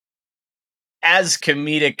as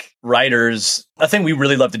comedic writers, a thing we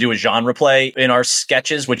really love to do is genre play in our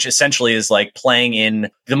sketches, which essentially is like playing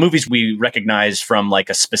in the movies we recognize from like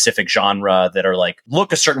a specific genre that are like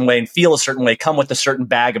look a certain way and feel a certain way, come with a certain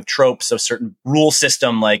bag of tropes, a certain rule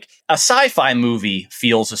system. Like a sci-fi movie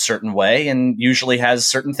feels a certain way and usually has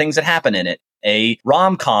certain things that happen in it. A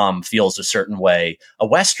rom-com feels a certain way. A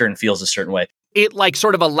Western feels a certain way. It like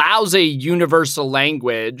sort of allows a universal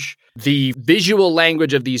language, the visual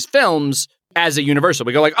language of these films as a universal.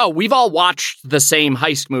 We go like, oh, we've all watched the same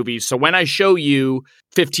heist movies. So when I show you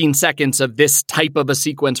 15 seconds of this type of a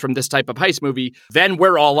sequence from this type of heist movie, then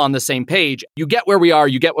we're all on the same page. You get where we are.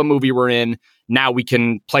 You get what movie we're in. Now we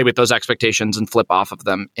can play with those expectations and flip off of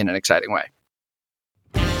them in an exciting way.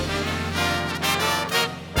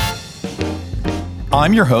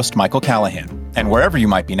 I'm your host, Michael Callahan. And wherever you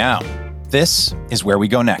might be now, this is Where We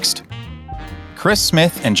Go Next. Chris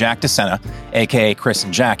Smith and Jack Sena, aka Chris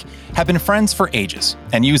and Jack, have been friends for ages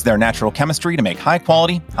and use their natural chemistry to make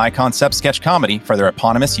high-quality, high-concept sketch comedy for their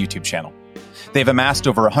eponymous YouTube channel. They've amassed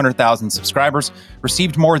over 100,000 subscribers,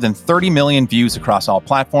 received more than 30 million views across all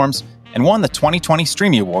platforms, and won the 2020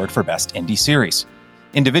 Streamy Award for Best Indie Series.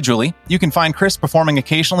 Individually, you can find Chris performing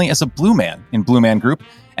occasionally as a Blue Man in Blue Man Group,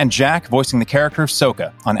 and Jack voicing the character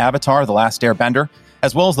Sokka on Avatar: The Last Airbender,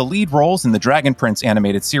 as well as the lead roles in the Dragon Prince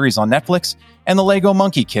animated series on Netflix and the Lego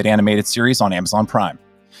Monkey Kid animated series on Amazon Prime.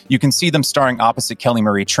 You can see them starring opposite Kelly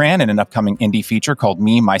Marie Tran in an upcoming indie feature called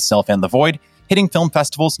Me, Myself, and the Void, hitting film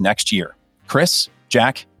festivals next year. Chris,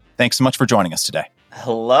 Jack, thanks so much for joining us today.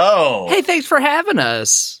 Hello. Hey, thanks for having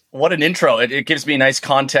us. What an intro. It gives me nice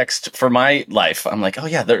context for my life. I'm like, oh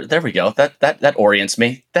yeah, there we go. That orients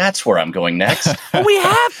me. That's where I'm going next. Well, we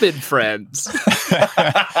have been friends.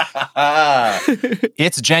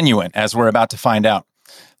 It's genuine, as we're about to find out.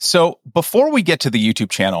 So before we get to the YouTube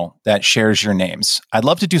channel that shares your names, I'd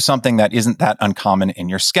love to do something that isn't that uncommon in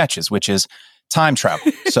your sketches, which is time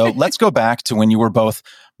travel. So let's go back to when you were both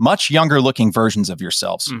much younger looking versions of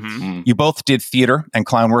yourselves. Mm-hmm. You both did theater and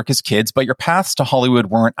clown work as kids, but your paths to Hollywood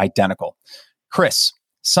weren't identical. Chris,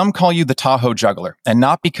 some call you the Tahoe juggler, and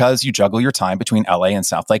not because you juggle your time between LA and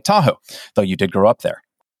South Lake Tahoe, though you did grow up there.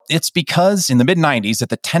 It's because in the mid-90s, at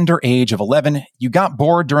the tender age of 11, you got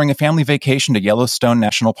bored during a family vacation to Yellowstone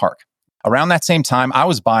National Park. Around that same time, I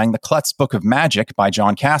was buying the Klutz Book of Magic by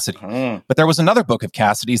John Cassidy. But there was another book of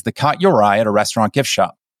Cassidy's that caught your eye at a restaurant gift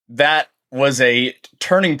shop. That was a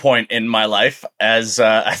turning point in my life, as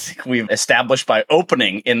I think we've established by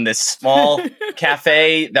opening in this small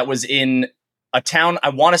cafe that was in a town, I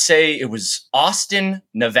want to say it was Austin,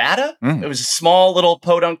 Nevada. It was a small little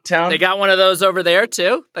podunk town. They got one of those over there,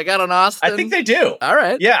 too? They got an Austin? I think they do. All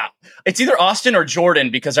right. Yeah. It's either Austin or Jordan,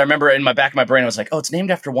 because I remember in my back of my brain, I was like, oh, it's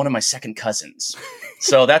named after one of my second cousins.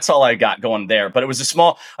 So that's all I got going there. But it was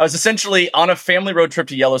I was essentially on a family road trip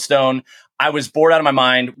to Yellowstone. I was bored out of my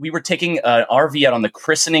mind. We were taking an RV out on the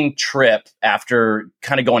christening trip after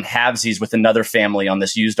kind of going halvesies with another family on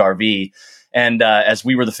this used RV. And as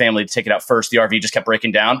we were the family to take it out first, the RV just kept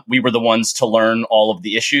breaking down. We were the ones to learn all of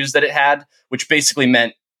the issues that it had, which basically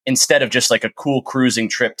meant instead of just like a cool cruising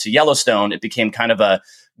trip to Yellowstone, it became kind of a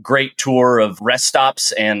great tour of rest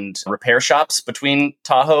stops and repair shops between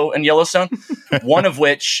Tahoe and Yellowstone, one of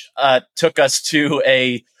which took us to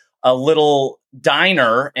a little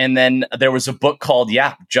diner. And then there was a book called,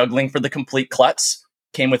 Juggling for the Complete Klutz.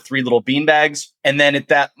 Came with 3 little bean bags. And then at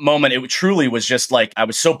that moment, it truly was just like, I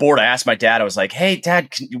was so bored. I asked my dad, I was like, hey, Dad,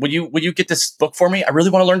 will you get this book for me? I really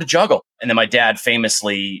want to learn to juggle. And then my dad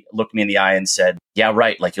famously looked me in the eye and said, yeah,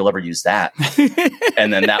 right. Like you'll ever use that.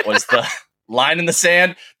 And then that was the line in the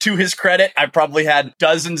sand. To his credit, I probably had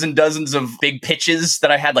dozens and dozens of big pitches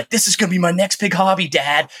that I had like, this is going to be my next big hobby,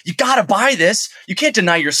 Dad. You got to buy this. You can't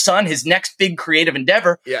deny your son his next big creative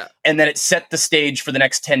endeavor. Yeah. And then it set the stage for the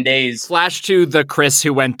next 10 days. Flash to the Chris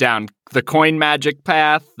who went down the coin magic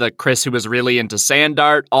path, the Chris who was really into sand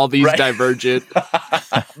art, all these divergent.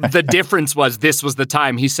 The difference was this was the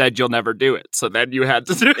time he said you'll never do it. So then you had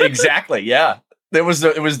to do it. Exactly. Yeah. It was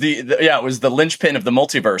the linchpin of the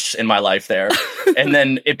multiverse in my life there. And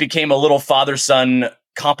then it became a little father-son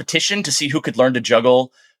competition to see who could learn to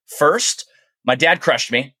juggle first. My dad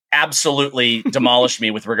crushed me, absolutely demolished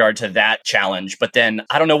me with regard to that challenge. But then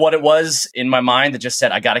I don't know what it was in my mind that just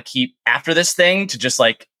said, I got to keep after this thing to just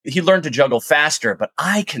like, he learned to juggle faster, but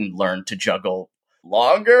I can learn to juggle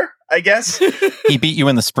longer, I guess. He beat you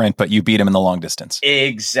in the sprint, but you beat him in the long distance.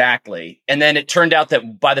 Exactly. And then it turned out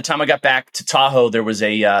that by the time I got back to Tahoe, there was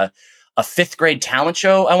a 5th grade talent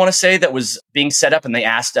show, I want to say, that was being set up. And they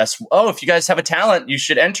asked us, oh, if you guys have a talent, you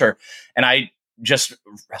should enter. And I just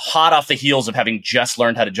hot off the heels of having just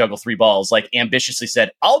learned how to juggle 3 balls, like ambitiously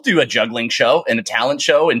said, I'll do a juggling show and a talent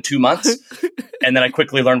show in 2 months. And then I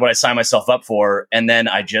quickly learned what I signed myself up for. And then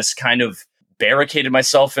I just kind of barricaded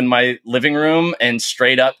myself in my living room and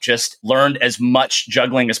straight up just learned as much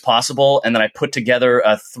juggling as possible. And then I put together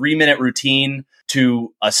a 3-minute routine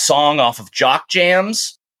to a song off of Jock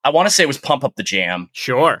Jams. I want to say it was Pump Up the Jam.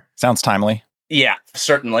 Sure. Sounds timely. Yeah,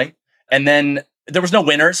 certainly. And then there was no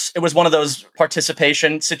winners. It was one of those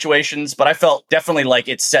participation situations, but I felt definitely like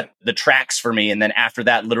it set the tracks for me. And then after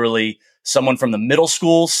that, literally someone from the middle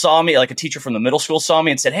school saw me, like a teacher from the middle school saw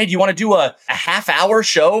me and said, hey, do you want to do a half-hour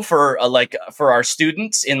show for for our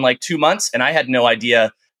students in like 2 months? And I had no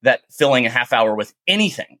idea that filling a half hour with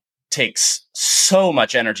anything takes so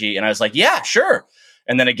much energy. And I was like, yeah, sure.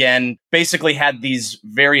 And then again, basically had these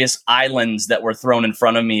various islands that were thrown in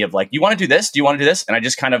front of me of like, you want to do this? Do you want to do this? And I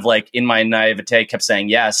just kind of like in my naivete kept saying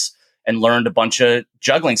yes and learned a bunch of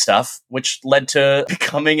juggling stuff, which led to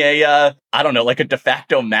becoming a de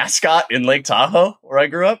facto mascot in Lake Tahoe where I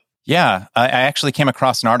grew up. Yeah, I actually came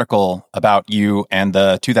across an article about you and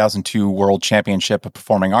the 2002 World Championship of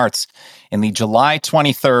Performing Arts in the July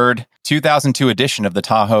 23rd, 2002 edition of the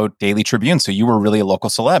Tahoe Daily Tribune. So you were really a local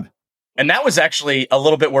celeb. And that was actually a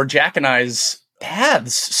little bit where Jack and I's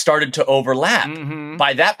paths started to overlap. Mm-hmm.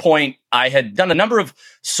 By that point, I had done a number of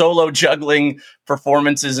solo juggling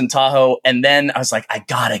performances in Tahoe. And then I was like, I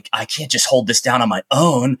can't just hold this down on my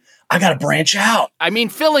own. I got to branch out. I mean,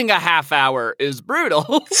 filling a half hour is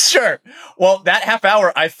brutal. Sure. Well, that half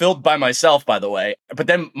hour I filled by myself, by the way. But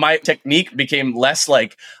then my technique became less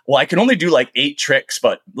like, well, I can only do like 8 tricks,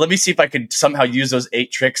 but let me see if I could somehow use those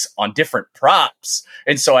 8 tricks on different props.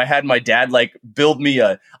 And so I had my dad like build me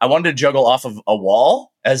I wanted to juggle off of a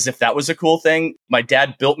wall as if that was a cool thing. My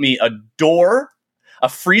dad built me a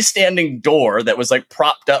freestanding door that was like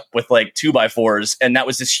propped up with like 2x4s. And that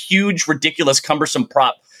was this huge, ridiculous, cumbersome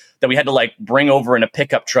prop that we had to like bring over in a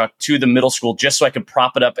pickup truck to the middle school just so I could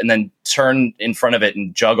prop it up and then turn in front of it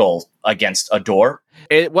and juggle against a door.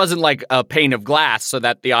 It wasn't like a pane of glass so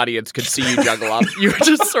that the audience could see you juggle up. You were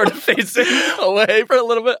just sort of facing away for a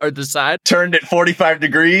little bit or the side. Turned it 45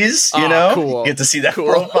 degrees, Cool. Get to see that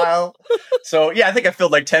profile. So yeah, I think I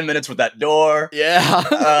filled like 10 minutes with that door.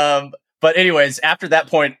 Yeah. But anyways, after that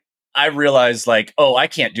point, I realized like, oh, I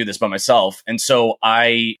can't do this by myself. And so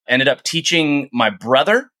I ended up teaching my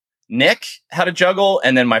brother, Nick, how to juggle,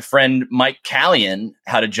 and then my friend Mike Callion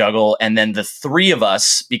how to juggle. And then the 3 of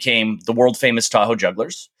us became the world famous Tahoe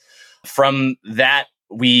jugglers. From that,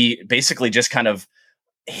 we basically just kind of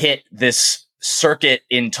hit this circuit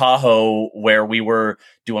in Tahoe where we were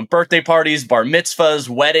doing birthday parties, bar mitzvahs,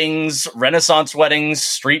 weddings, Renaissance weddings,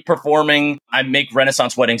 street performing. I make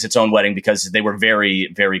Renaissance weddings its own wedding because they were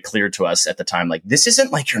very, very clear to us at the time. Like, this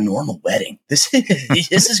isn't like your normal wedding. This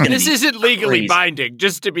is going to This isn't legally crazy. Binding,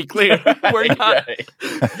 just to be clear. We're not.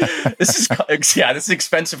 This is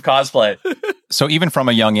expensive cosplay. So even from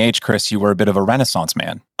a young age, Chris, you were a bit of a Renaissance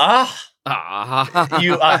man.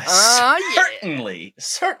 You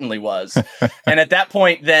certainly was. And at that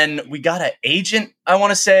point, then we got an agent, I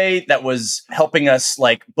want to say, that was helping us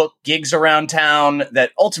like book gigs around town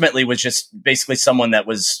that ultimately was just basically someone that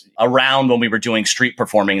was around when we were doing street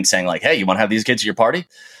performing and saying like, hey, you want to have these kids at your party?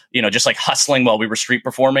 Just like hustling while we were street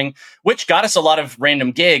performing, which got us a lot of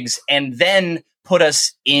random gigs and then put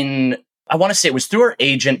us in, I want to say it was through our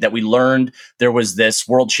agent that we learned there was this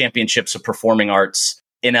World Championships of Performing Arts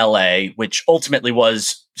in LA, which ultimately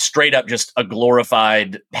was straight up just a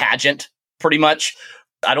glorified pageant, pretty much.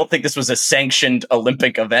 I don't think this was a sanctioned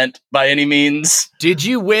Olympic event by any means. Did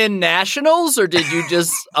you win nationals or did you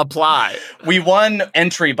just apply? We won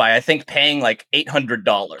entry by, I think, paying like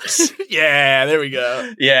 $800. Yeah, there we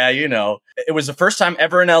go. Yeah, It was the first time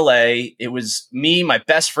ever in LA. It was me, my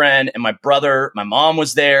best friend, and my brother. My mom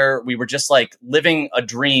was there. We were just like living a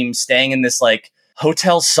dream, staying in this like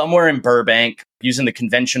hotel somewhere in Burbank, using the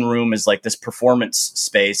convention room as like this performance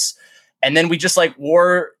space. And then we just like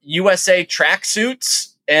wore USA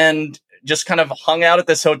tracksuits and just kind of hung out at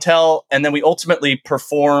this hotel. And then we ultimately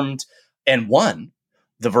performed and won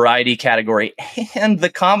the variety category and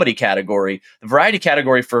the comedy category. The variety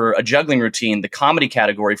category for a juggling routine, the comedy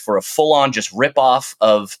category for a full-on just rip-off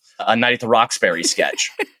of a Night at the Roxbury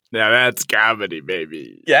sketch. Now that's comedy,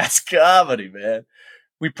 baby. Yeah, it's comedy, man.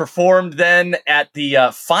 We performed then at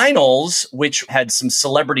the finals, which had some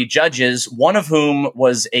celebrity judges, one of whom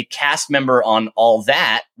was a cast member on All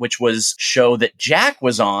That, which was a show that Jack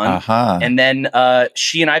was on. Uh-huh. And then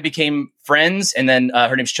she and I became friends. And then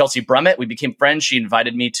her name's Chelsea Brummett. We became friends. She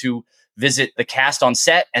invited me to visit the cast on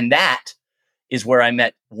set. And that is where I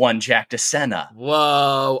met one Jack DeSena.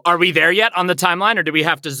 Whoa. Are we there yet on the timeline, or do we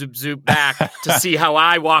have to zoop back to see how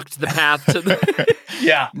I walked the path to the...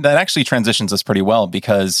 Yeah. That actually transitions us pretty well,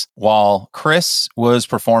 because while Chris was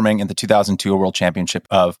performing in the 2002 World Championship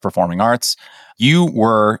of Performing Arts, you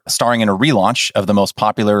were starring in a relaunch of the most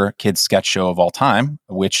popular kids sketch show of all time,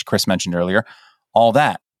 which Chris mentioned earlier, All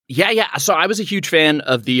That. Yeah. So I was a huge fan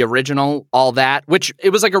of the original All That, which it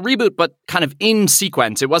was like a reboot, but kind of in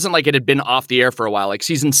sequence. It wasn't like it had been off the air for a while, like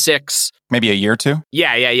season 6. Maybe a year or two?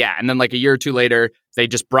 Yeah. And then like a year or two later, they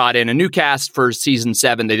just brought in a new cast for season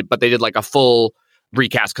 7. But they did like a full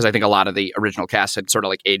recast because I think a lot of the original cast had sort of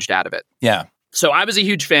like aged out of it. Yeah. So I was a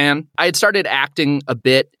huge fan. I had started acting a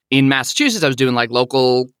bit in Massachusetts. I was doing like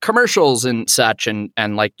local commercials and such and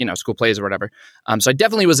like, school plays or whatever. So I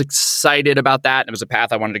definitely was excited about that. It was a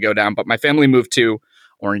path I wanted to go down. But my family moved to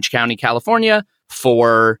Orange County, California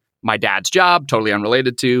for my dad's job, totally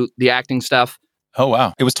unrelated to the acting stuff. Oh,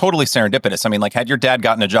 wow. It was totally serendipitous. I mean, like, had your dad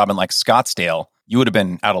gotten a job in like Scottsdale, you would have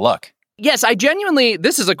been out of luck. Yes, I genuinely,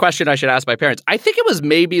 this is a question I should ask my parents. I think it was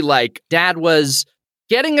maybe like dad was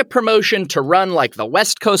getting a promotion to run like the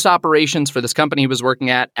West Coast operations for this company he was working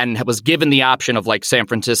at, and was given the option of like San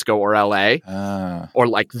Francisco or LA or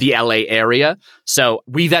like the LA area. So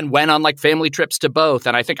we then went on like family trips to both.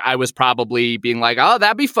 And I think I was probably being like, oh,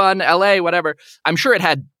 that'd be fun. LA, whatever. I'm sure it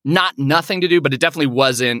had nothing to do, but it definitely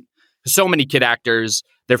wasn't. So many kid actors,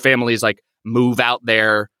 their families like move out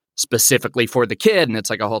there specifically for the kid, and it's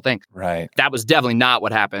like a whole thing. Right. That was definitely not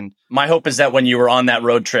what happened. My hope is that when you were on that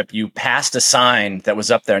road trip, you passed a sign that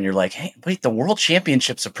was up there and you're like, hey, wait, the World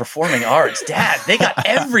Championships of Performing Arts. Dad, they got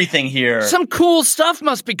everything here. Some cool stuff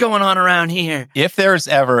must be going on around here. If there's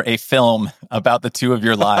ever a film about the two of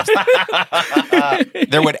your lives,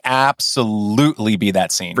 there would absolutely be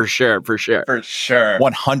that scene. For sure. For sure.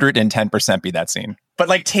 110% be that scene. But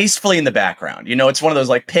like tastefully in the background. It's one of those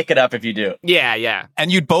like pick it up if you do. Yeah.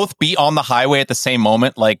 And you'd both be on the highway at the same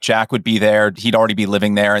moment. Like Jack would be there. He'd already be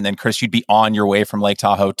living there. And then Chris, you'd be on your way from Lake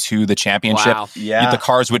Tahoe to the championship. Wow. Yeah. The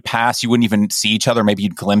cars would pass. You wouldn't even see each other. Maybe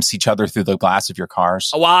you'd glimpse each other through the glass of your cars.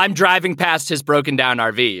 While I'm driving past his broken down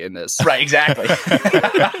RV in this. Right, exactly.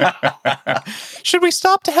 Should we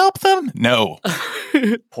stop to help them? No.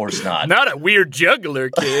 Poor snot. Not a weird juggler,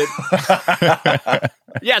 kid.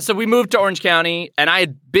 Yeah, so we moved to Orange County, and I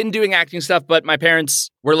had been doing acting stuff, but my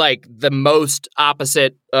parents were like the most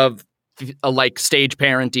opposite of a like stage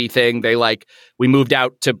parenty thing. They like, we moved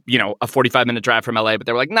out to, a 45-minute drive from LA, but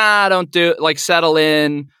they were like, nah, don't do it. Like, settle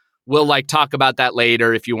in. We'll like talk about that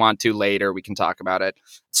later. If you want to later, we can talk about it.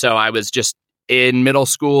 So I was just in middle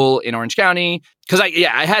school in Orange County because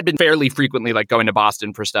I had been fairly frequently like going to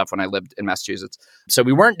Boston for stuff when I lived in Massachusetts. So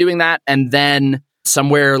we weren't doing that. And then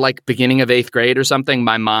somewhere like beginning of 8th grade or something,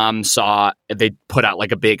 my mom saw they put out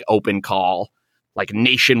like a big open call, like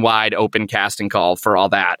nationwide open casting call for All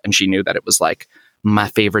That. And she knew that it was like my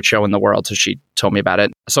favorite show in the world. So she told me about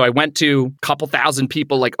it. So I went to a couple thousand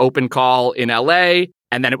people like open call in LA.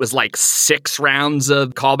 And then it was like 6 rounds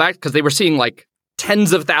of callback because they were seeing like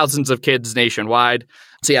tens of thousands of kids nationwide.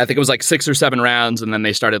 So yeah, I think it was like 6 or 7 rounds. And then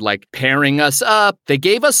they started like pairing us up. They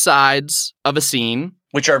gave us sides of a scene.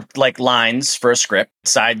 Which are like lines for a script,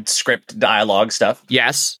 side script dialogue stuff.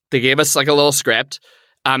 Yes, they gave us like a little script.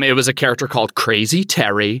 It was a character called Crazy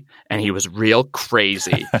Terry, and he was real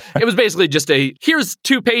crazy. It was basically just here's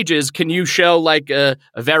 2 pages. Can you show like a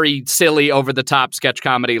very silly, over-the-top sketch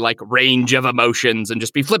comedy, like range of emotions, and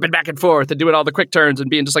just be flipping back and forth and doing all the quick turns and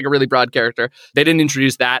being just like a really broad character. They didn't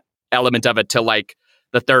introduce that element of it till like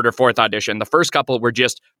the 3rd or 4th audition. The first couple were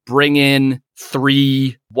just bring in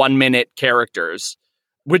 3 one-minute characters,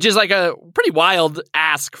 which is like a pretty wild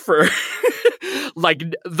ask for like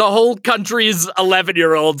the whole country's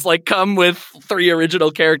 11-year-olds like come with 3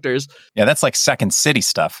 original characters. Yeah, that's like Second City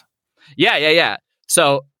stuff. Yeah.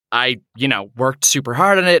 So I, worked super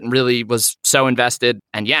hard on it and really was so invested.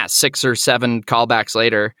 And yeah, 6 or 7 callbacks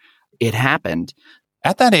later, it happened.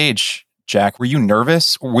 At that age, Jack, were you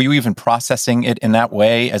nervous? Were you even processing it in that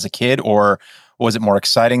way as a kid? Or was it more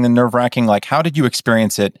exciting than nerve-wracking? Like, how did you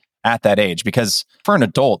experience it at that age? Because for an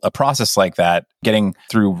adult, a process like that, getting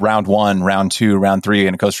through round 1, round 2, round 3,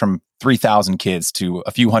 and it goes from 3,000 kids to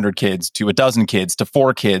a few hundred kids to a dozen kids to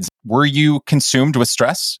 4 kids. Were you consumed with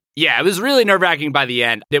stress? Yeah, it was really nerve-wracking by the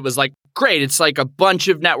end. It was like, great. It's like a bunch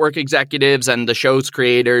of network executives and the show's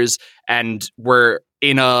creators, and we're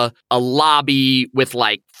in a lobby with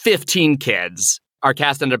like 15 kids. Our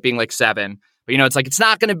cast ended up being like 7. But, it's like, it's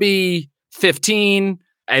not going to be 15.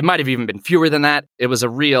 It might have even been fewer than that. It was a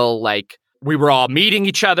real, like, we were all meeting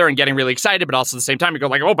each other and getting really excited, but also at the same time, you go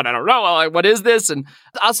like, oh, but I don't know. What is this? And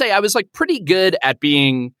I'll say I was like pretty good at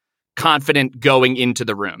being confident going into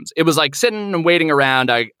the rooms. It was like sitting and waiting around.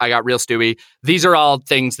 I got real stewy. These are all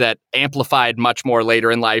things that amplified much more later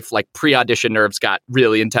in life. Like pre-audition nerves got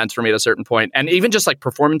really intense for me at a certain point. And even just like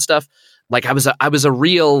performance stuff, like I was a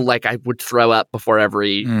real, like I would throw up before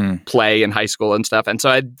every play in high school and stuff. And so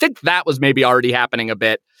I think that was maybe already happening a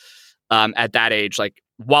bit at that age. Like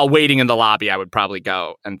while waiting in the lobby, I would probably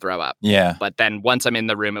go and throw up. Yeah. But then once I'm in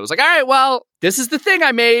the room, it was like, all right, well, this is the thing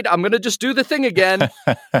I made. I'm going to just do the thing again.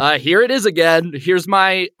 Here it is again. Here's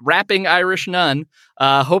my rapping Irish nun.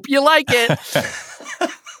 Hope you like it.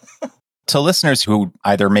 To listeners who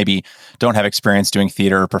either maybe don't have experience doing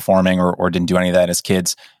theater or performing or didn't do any of that as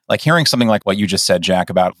kids, like hearing something like what you just said, Jack,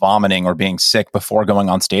 about vomiting or being sick before going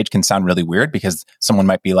on stage can sound really weird because someone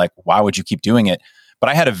might be like, why would you keep doing it? But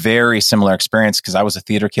I had a very similar experience because I was a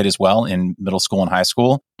theater kid as well in middle school and high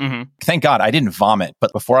school. Mm-hmm. Thank God I didn't vomit.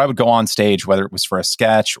 But before I would go on stage, whether it was for a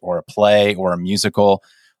sketch or a play or a musical,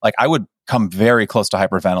 like I would come very close to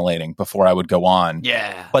hyperventilating before I would go on.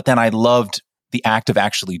 Yeah. But then I loved the act of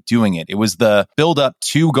actually doing it. It was the build up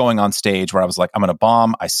to going on stage where I was like, I'm going to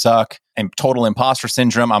bomb. I suck. And total imposter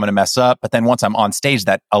syndrome. I'm going to mess up. But then once I'm on stage,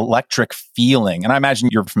 that electric feeling, and I imagine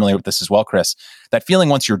you're familiar with this as well, Chris, that feeling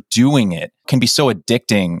once you're doing it can be so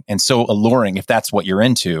addicting and so alluring if that's what you're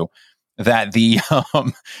into, that the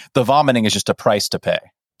vomiting is just a price to pay.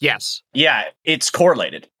 Yes. Yeah, it's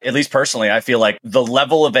correlated. At least personally, I feel like the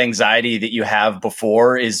level of anxiety that you have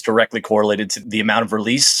before is directly correlated to the amount of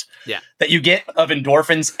release that you get of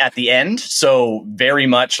endorphins at the end. So very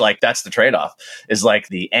much like that's the trade-off is like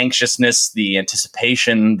the anxiousness, the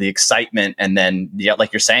anticipation, the excitement, and then,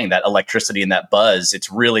 like you're saying, that electricity and that buzz.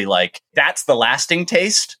 It's really like that's the lasting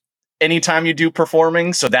taste anytime you do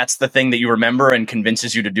performing. So that's the thing that you remember and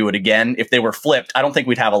convinces you to do it again. If they were flipped, I don't think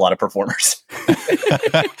we'd have a lot of performers.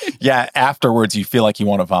 Yeah. Afterwards, you feel like you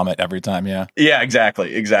want to vomit every time. Yeah. Yeah,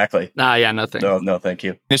 exactly. Yeah, nothing. No, thank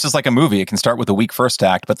you. It's just like a movie. It can start with a weak first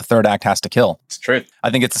act, but the third act has to kill. It's true. I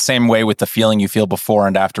think it's the same way with the feeling you feel before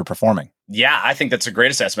and after performing. Yeah, I think that's a great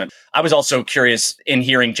assessment. I was also curious in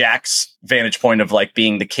hearing Jack's vantage point of like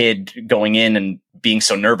being the kid going in and being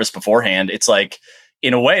so nervous beforehand. It's like,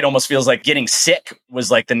 in a way, it almost feels like getting sick was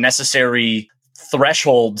like the necessary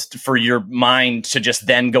threshold for your mind to just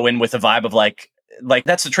then go in with a vibe of like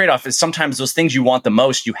that's the trade-off is sometimes those things you want the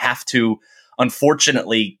most, you have to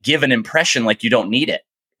unfortunately give an impression like you don't need it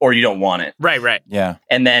or you don't want it. Right. Yeah.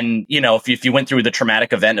 And then, if you went through the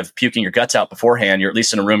traumatic event of puking your guts out beforehand, you're at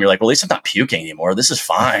least in a room, you're like, well, at least I'm not puking anymore. This is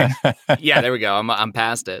fine. Yeah, there we go. I'm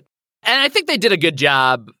past it. And I think they did a good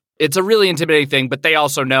job. It's a really intimidating thing, but they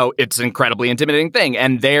also know it's an incredibly intimidating thing.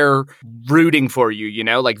 And they're rooting for you,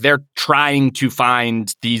 like they're trying to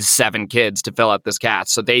find these 7 kids to fill out this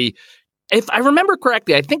cast. So if I remember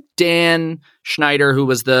correctly, I think Dan Schneider, who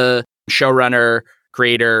was the showrunner,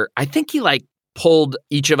 creator, I think he like pulled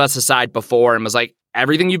each of us aside before and was like,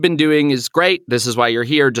 everything you've been doing is great. This is why you're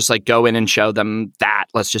here. Just like go in and show them that.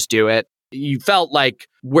 Let's just do it. You felt like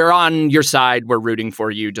we're on your side. We're rooting for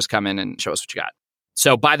you. Just come in and show us what you got.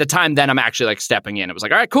 So by the time then I'm actually like stepping in, it was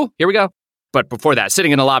like, all right, cool, here we go. But before that,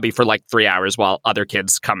 sitting in a lobby for like 3 hours while other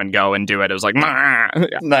kids come and go and do it, it was like,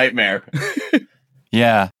 nightmare.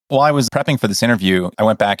 Yeah. Well, I was prepping for this interview. I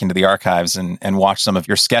went back into the archives and watched some of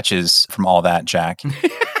your sketches from all that, Jack.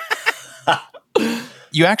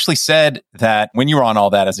 You actually said that when you were on all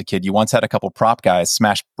that as a kid, you once had a couple prop guys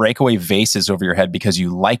smash breakaway vases over your head because you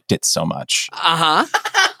liked it so much. Uh-huh.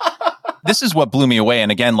 This is what blew me away.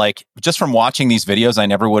 And again, like just from watching these videos, I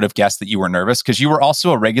never would have guessed that you were nervous because you were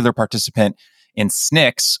also a regular participant in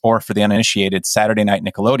SNCC's, or for the uninitiated, Saturday Night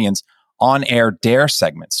Nickelodeon's on-air Dare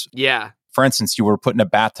segments. Yeah. For instance, you were put in a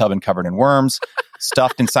bathtub and covered in worms,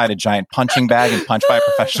 stuffed inside a giant punching bag and punched by a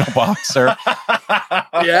professional boxer.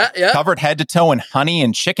 Yeah. Covered head to toe in honey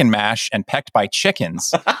and chicken mash and pecked by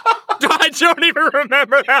chickens. I don't even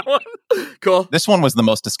remember that one. Cool. This one was the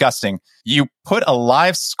most disgusting. You put a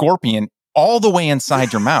live scorpion all the way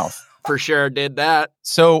inside your mouth. For sure did that.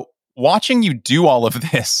 So watching you do all of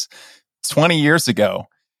this 20 years ago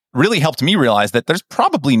really helped me realize that there's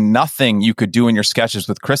probably nothing you could do in your sketches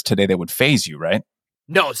with Chris today that would faze you, right?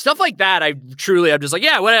 No, stuff like that, I'm just like,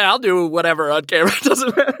 yeah, I'll do whatever on camera. It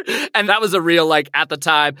doesn't matter. And that was a real, like, at the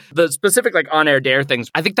time, the specific, like, on-air Dare things.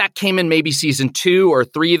 I think that came in maybe season 2 or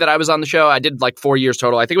 3 that I was on the show. I did, like, 4 years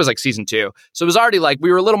total. I think it was, like, season 2. So it was already, like,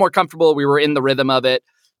 we were a little more comfortable. We were in the rhythm of it.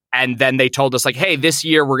 And then they told us, like, hey, this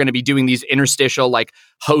year we're going to be doing these interstitial, like,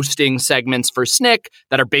 hosting segments for SNCC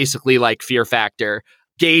that are basically, like, Fear Factor.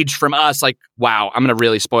 gauged from us, like, wow, I'm going to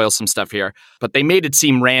really spoil some stuff here. But they made it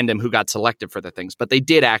seem random who got selected for the things. But they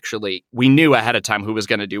did actually, we knew ahead of time who was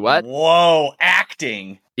going to do what. Whoa,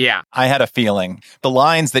 acting. Yeah. I had a feeling. The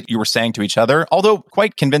lines that you were saying to each other, although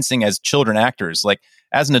quite convincing as children actors, like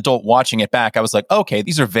as an adult watching it back, I was like, okay,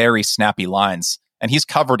 these are very snappy lines. And he's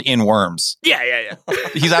covered in worms. Yeah.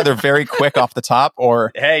 He's either very quick off the top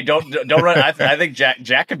or... Hey, don't run. I think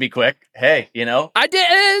Jack could be quick. Hey, you know?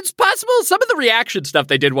 It's possible. Some of the reaction stuff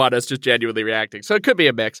they did want us just genuinely reacting. So it could be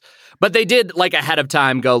a mix. But they did, like, ahead of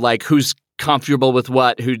time go, like, who's comfortable with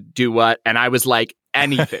what, who do what. And I was like,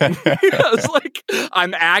 anything. I was like,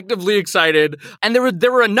 I'm actively excited. And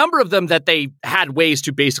there were a number of them that they had ways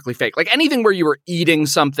to basically fake. Like anything where you were eating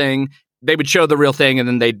something, they would show the real thing and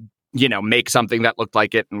then they'd, make something that looked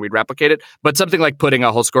like it and we'd replicate it. But something like putting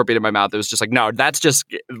a whole scorpion in my mouth, it was just like, no, that's just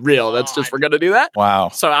real. That's just, we're going to do that. Wow.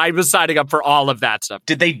 So I was signing up for all of that stuff.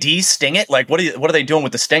 Did they de-sting it? Like, what are they doing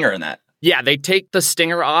with the stinger in that? Yeah, they take the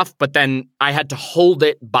stinger off, but then I had to hold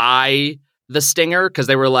it by the stinger because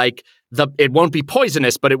they were like, it won't be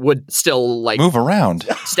poisonous, but it would still like move around,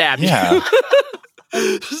 stab you.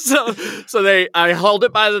 So I held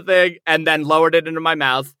it by the thing and then lowered it into my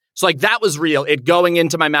mouth. So like that was real. It going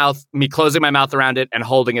into my mouth, me closing my mouth around it and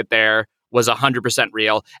holding it there was 100%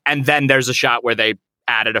 real. And then there's a shot where they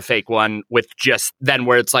added a fake one with just then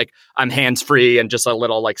where it's like I'm hands free and just a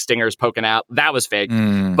little like stingers poking out. That was fake.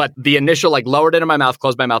 But the initial like lowered it in my mouth,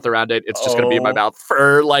 closed my mouth around it. It's just going to be in my mouth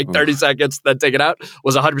for like 30 seconds, then take it out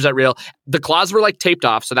was 100% real. The claws were like taped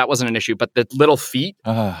off, so that wasn't an issue. But the little feet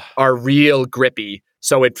are real grippy.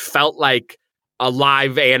 So it felt like a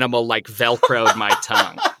live animal like Velcroed my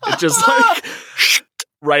tongue. It just like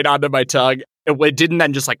right onto my tongue. It didn't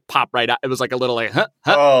then just like pop right out. It was like a little like,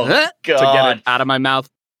 God. to get it out of my mouth.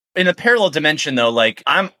 In a parallel dimension, though, like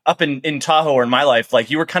I'm up in Tahoe or in my life, like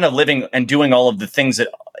you were kind of living and doing all of the things that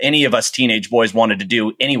any of us teenage boys wanted to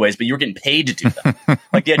do anyways, but you were getting paid to do them.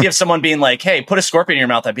 Like the idea of someone being like, hey, put a scorpion in your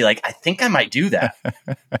mouth. I'd be like, I think I might do that.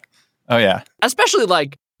 Oh, yeah. Especially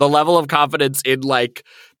like the level of confidence in like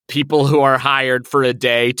people who are hired for a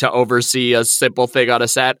day to oversee a simple thing on a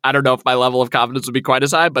set. I don't know if my level of confidence would be quite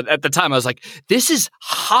as high, but at the time I was like, this is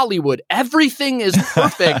Hollywood. Everything is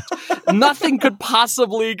perfect. Nothing could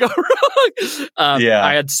possibly go wrong.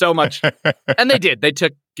 I had so much. And they did. They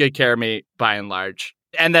took good care of me by and large.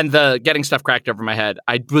 And then the getting stuff cracked over my head.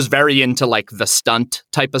 I was very into like the stunt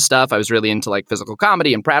type of stuff. I was really into like physical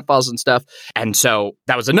comedy and pratfalls and stuff. And so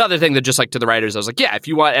that was another thing that just like to the writers, I was like, yeah, if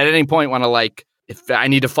you want at any point want to like, if I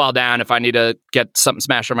need to fall down, if I need to get something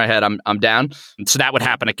smashed on my head, I'm down. And so that would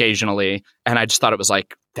happen occasionally. And I just thought it was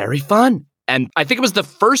like very fun. And I think it was the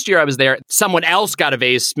first year I was there, someone else got a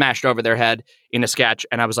vase smashed over their head in a sketch.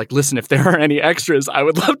 And I was like, listen, if there are any extras, I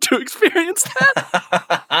would love to experience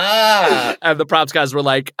that. And the props guys were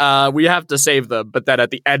like, we have to save them. But then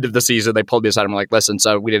at the end of the season, they pulled me aside and were like, listen,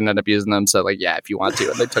 so we didn't end up using them. So like, yeah, if you want to.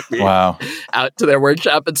 And they took me out to their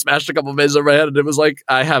workshop and smashed a couple vases over my head. And it was like,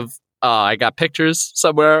 I got pictures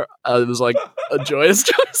somewhere. It was like a joyous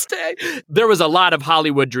day. There was a lot of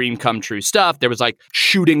Hollywood dream come true stuff. There was like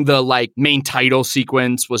shooting the like main title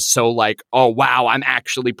sequence was so like, oh, wow, I'm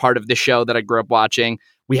actually part of the show that I grew up watching.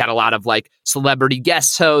 We had a lot of like celebrity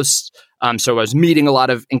guest hosts. So I was meeting a lot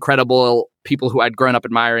of incredible people who I'd grown up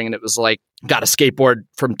admiring. And it was like, got a skateboard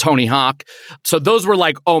from Tony Hawk. So those were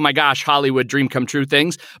like, oh my gosh, Hollywood dream come true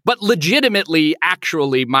things. But legitimately,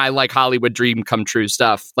 actually, my like Hollywood dream come true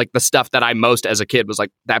stuff, like the stuff that I most as a kid was like,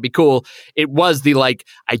 that'd be cool. It was the like,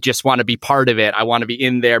 I just want to be part of it. I want to be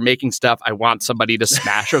in there making stuff. I want somebody to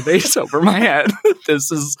smash a vase over my head.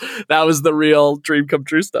 That was the real dream come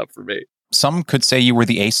true stuff for me. Some could say you were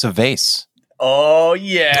the ace of vase. Oh,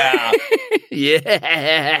 yeah.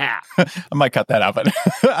 Yeah. I might cut that out, but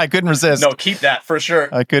I couldn't resist. No, keep that for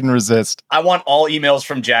sure. I couldn't resist. I want all emails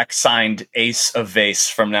from Jack signed Ace of Vase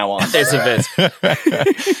from now on. Ace of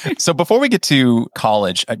Vase. So before we get to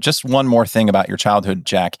college, just one more thing about your childhood,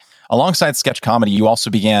 Jack. Alongside sketch comedy, you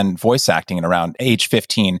also began voice acting at around age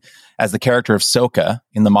 15 as the character of Sokka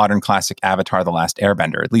in the modern classic Avatar: The Last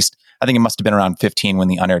Airbender. At least, I think it must have been around 15 when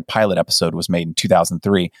the unaired pilot episode was made in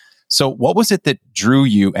 2003. So what was it that drew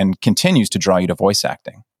you and continues to draw you to voice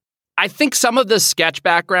acting? I think some of the sketch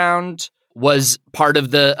background was part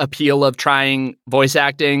of the appeal of trying voice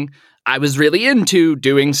acting. I was really into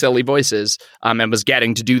doing silly voices and was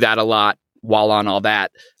getting to do that a lot while on all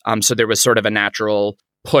that. So there was sort of a natural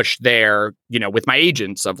push there, with my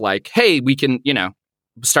agents of like, hey, we can,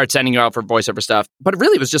 start sending you out for voiceover stuff. But it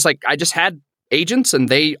really was just like, I just had agents and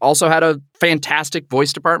they also had a fantastic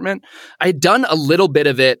voice department. I had done a little bit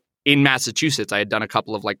of it in Massachusetts. I had done a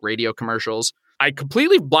couple of like radio commercials. I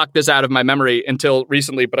completely blocked this out of my memory until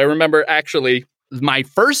recently, but I remember actually my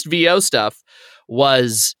first VO stuff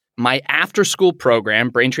was my after-school program,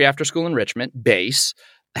 Braintree After School Enrichment, BASE,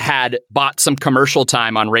 had bought some commercial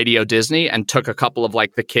time on Radio Disney and took a couple of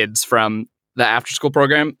like the kids from the after-school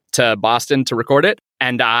program to Boston to record it.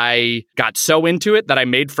 And I got so into it that I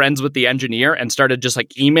made friends with the engineer and started just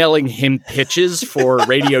like emailing him pitches for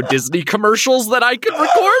Radio Disney commercials that I could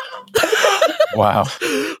record. Wow.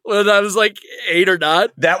 When I was like 8 or 9.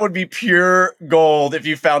 That would be pure gold if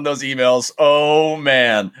you found those emails. Oh,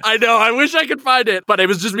 man. I know. I wish I could find it. But it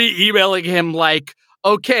was just me emailing him like,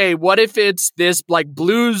 okay, what if it's this like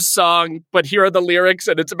blues song, but here are the lyrics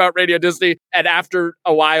and it's about Radio Disney. And after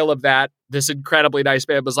a while of that, this incredibly nice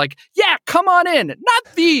man was like, yeah, come on in.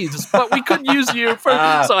 Not these, but we could use you for.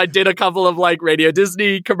 So I did a couple of like Radio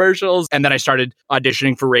Disney commercials. And then I started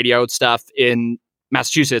auditioning for radio stuff in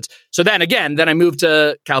Massachusetts. So then I moved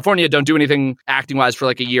to California, don't do anything acting wise for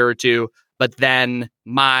like a year or two. But then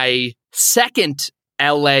my second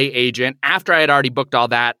LA agent, after I had already booked all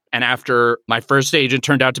that, and after my first agent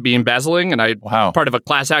turned out to be embezzling, and I part of a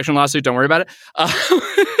class action lawsuit, don't worry about it.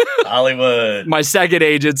 Hollywood. My second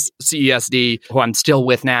agent's CESD, who I'm still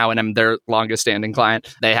with now, and I'm their longest standing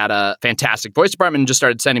client. They had a fantastic voice department and just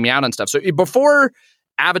started sending me out on stuff. So before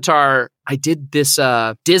Avatar, I did this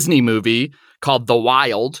Disney movie called The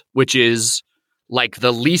Wild, which is like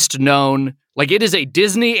the least known, like it is a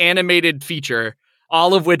Disney animated feature,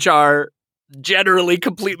 all of which are generally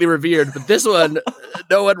completely revered, but this one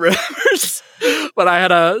no one remembers. But I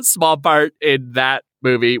had a small part in that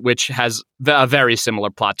movie, which has a very similar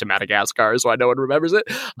plot to Madagascar, is why no one remembers it.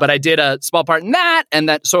 But I did a small part in that,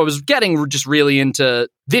 so I was getting just really into,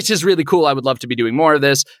 this is really cool, I would love to be doing more of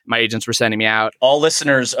this. My agents were sending me out. All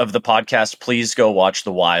listeners of the podcast, please go watch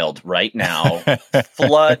The Wild right now.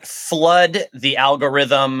 flood the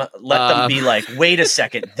algorithm. Let them be like, wait a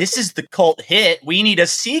second, this is the cult hit. We need a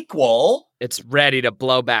sequel. It's ready to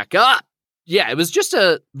blow back up. Yeah, it was just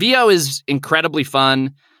VO is incredibly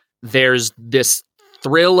fun. There's this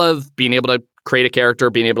thrill of being able to create a character,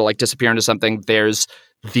 being able to like disappear into something. There's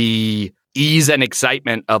the ease and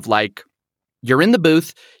excitement of like, you're in the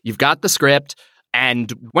booth, you've got the script,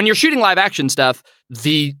 and when you're shooting live action stuff,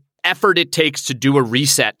 the effort it takes to do a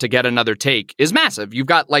reset to get another take is massive. You've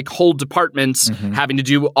got like whole departments having to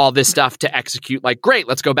do all this stuff to execute like, great,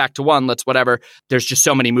 let's go back to one, let's whatever. There's just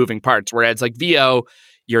so many moving parts, whereas like VO,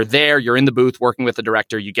 you're there, you're in the booth working with the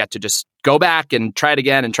director, you get to just go back and try it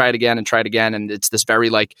again and try it again and try it again. And it's this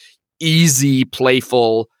very like easy,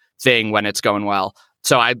 playful thing when it's going well.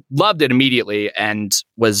 So I loved it immediately and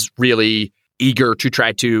was really eager to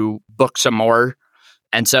try to book some more.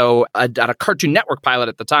 And so I had a Cartoon Network pilot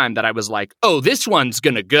at the time that I was like, oh, this one's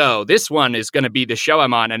going to go. This one is going to be the show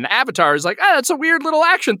I'm on. And Avatar is like, it's a weird little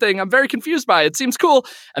action thing. I'm very confused by it. It seems cool.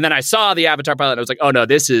 And then I saw the Avatar pilot and I was like, oh no,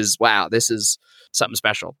 this is something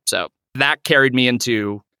special. So that carried me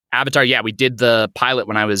into Avatar. Yeah, we did the pilot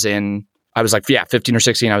when I was 15 or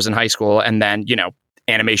 16. I was in high school. And then,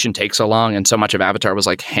 animation takes so long. And so much of Avatar was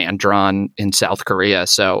like hand drawn in South Korea.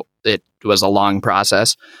 So it was a long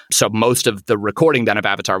process. So most of the recording then of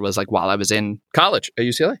Avatar was like while I was in college at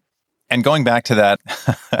UCLA. And going back to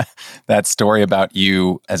that story about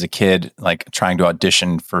you as a kid, like trying to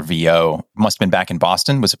audition for VO, must have been back in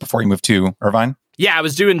Boston. Was it before you moved to Irvine? Yeah, I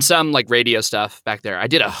was doing some like radio stuff back there. I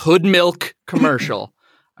did a Hood Milk commercial,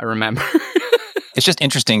 I remember. It's just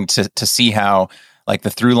interesting to see how like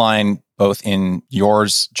the through line, both in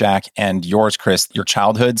yours, Jack, and yours, Chris, your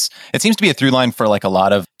childhoods, it seems to be a through line for like a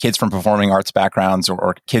lot of kids from performing arts backgrounds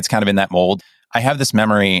or kids kind of in that mold. I have this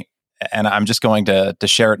memory, and I'm just going to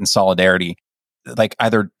share it in solidarity. Like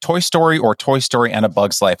either Toy Story or Toy Story and A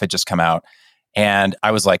Bug's Life had just come out. And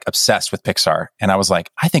I was like obsessed with Pixar. And I was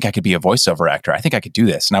like, I think I could be a voiceover actor. I think I could do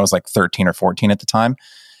this. And I was like 13 or 14 at the time.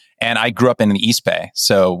 And I grew up in the East Bay.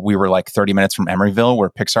 So we were like 30 minutes from Emeryville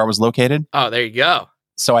where Pixar was located. Oh, there you go.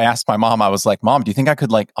 So I asked my mom, I was like, Mom, do you think I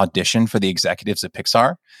could like audition for the executives at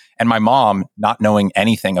Pixar? And my mom, not knowing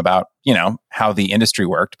anything about, how the industry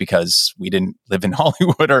worked because we didn't live in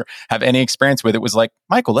Hollywood or have any experience with it, was like,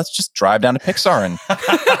 Michael, let's just drive down to Pixar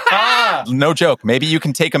and no joke, maybe you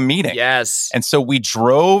can take a meeting. Yes. And so we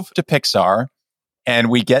drove to Pixar and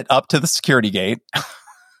we get up to the security gate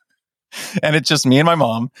and it's just me and my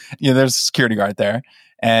mom. There's a security guard there.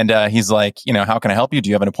 And he's like, how can I help you? Do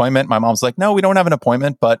you have an appointment? My mom's like, no, we don't have an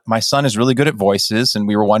appointment, but my son is really good at voices. And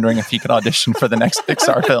we were wondering if he could audition for the next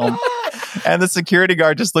Pixar film. And the security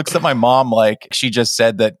guard just looks at my mom like she just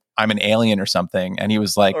said that I'm an alien or something. And he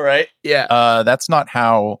was like, all right, yeah, that's not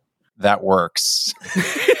how that works.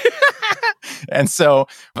 And so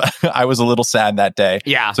I was a little sad that day.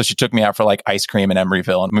 Yeah. So she took me out for like ice cream in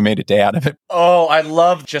Emeryville and we made a day out of it. Oh, I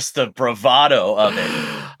love just the bravado of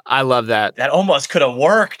it. I love that. That almost could have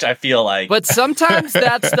worked, I feel like. But sometimes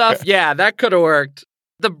that stuff, yeah, that could have worked.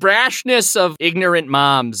 The brashness of ignorant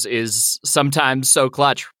moms is sometimes so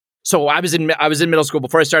clutch. So I was in middle school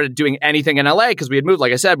before I started doing anything in LA because we had moved.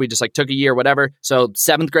 Like I said, we just like took a year, whatever. So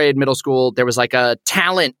 7th grade, middle school, there was like a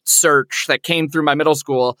talent search that came through my middle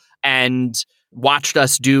school and watched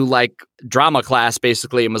us do like drama class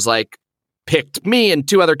basically and was like, picked me and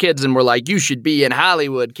 2 other kids and were like, you should be in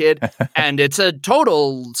Hollywood, kid. And it's a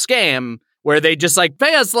total scam where they just like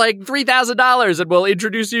pay us like $3,000 and we'll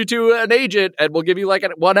introduce you to an agent and we'll give you like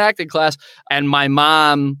one acting class. And my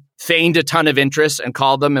mom feigned a ton of interest and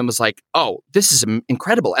called them and was like, oh, this is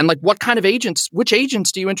incredible. And like, what kind of agents, which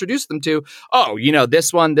agents do you introduce them to? Oh, you know,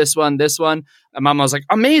 this one, this one, this one. And mom was like,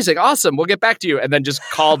 amazing, awesome, we'll get back to you. And then just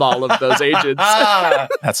called all of those agents.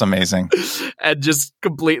 That's amazing. And just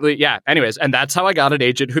completely, yeah. Anyways, and that's how I got an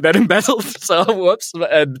agent who then embezzled. So whoops.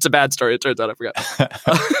 And it's a bad story. It turns out I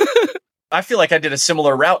forgot. I feel like I did a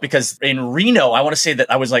similar route because in Reno, I want to say that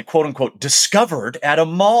I was like, quote unquote, discovered at a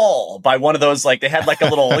mall by one of those, like they had like a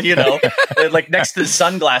little, you know, like next to the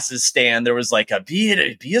sunglasses stand, there was like a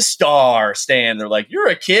be a star stand. They're like, you're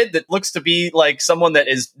a kid that looks to be like someone that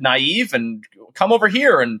is naive and come over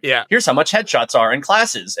here. And here's how much headshots are in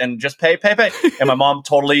classes and just pay. And my mom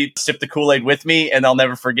totally sipped the Kool-Aid with me. And I'll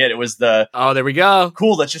never forget. It was oh, there we go.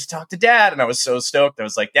 Cool. Let's just talk to Dad. And I was so stoked. I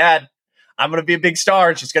was like, Dad, I'm going to be a big star.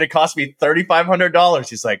 It's just going to cost me $3,500.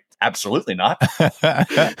 He's like, absolutely not.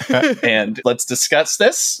 And let's discuss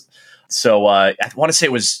this. So I want to say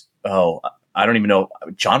it was, I don't even know.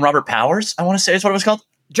 John Robert Powers, I want to say is what it was called.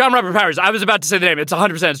 John Robert Powers. I was about to say the name. It's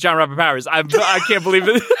 100%. It's John Robert Powers. I can't believe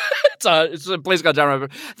it. It's a place called John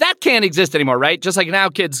Robert. That can't exist anymore, right? Just like now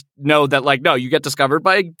kids know that, like, no, you get discovered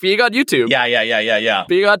by being on YouTube. Yeah.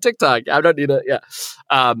 Being on TikTok. I don't need it. Yeah.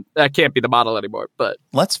 That can't be the model anymore. But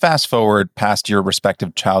let's fast forward past your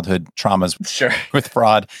respective childhood traumas with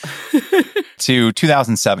fraud to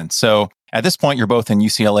 2007. So at this point, you're both in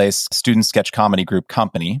UCLA's student sketch comedy group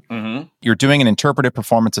Company. Mm-hmm. You're doing an interpretive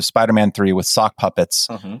performance of Spider-Man 3 with sock puppets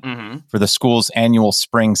for the school's annual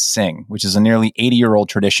Spring Sing, which is a nearly 80-year-old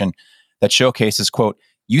tradition that showcases, quote,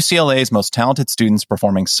 UCLA's most talented students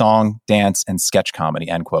performing song, dance, and sketch comedy,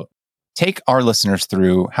 end quote. Take our listeners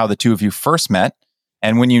through how the two of you first met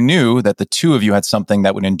and when you knew that the two of you had something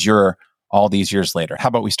that would endure all these years later. How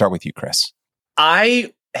about we start with you, Chris?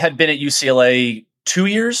 I had been at UCLA 2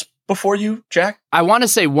 years before you, Jack? I want to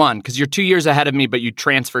say 1 because you're 2 years ahead of me, but you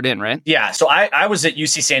transferred in, right? Yeah. So I was at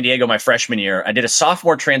UC San Diego my freshman year. I did a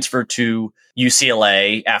sophomore transfer to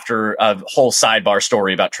UCLA after a whole sidebar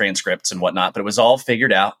story about transcripts and whatnot, but it was all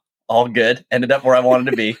figured out, all good. Ended up where I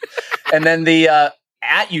wanted to be. And then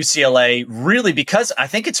at UCLA, really, because I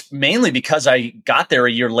think it's mainly because I got there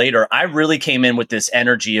a year later, I really came in with this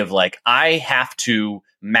energy of like, I have to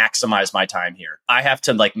maximize my time here. I have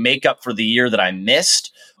to like make up for the year that I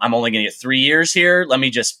missed. I'm only going to get 3 years here. Let me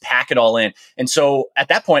just pack it all in. And so at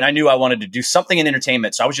that point, I knew I wanted to do something in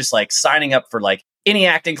entertainment. So I was just like signing up for like any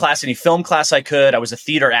acting class, any film class I could. I was a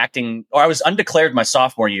theater acting, or I was undeclared my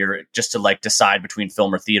sophomore year just to like decide between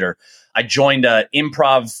film or theater. I joined an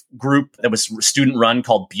improv group that was student run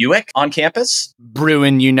called Buick on campus.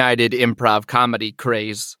 Bruin United Improv Comedy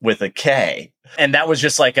Craze. With a K. And that was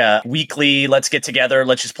just like a weekly, let's get together,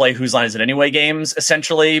 let's just play Whose Line Is It Anyway games,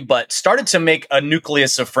 essentially. But started to make a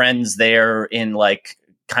nucleus of friends there in like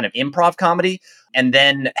kind of improv comedy. And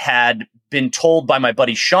then had been told by my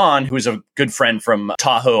buddy Sean, who is a good friend from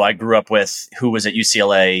Tahoe I grew up with, who was at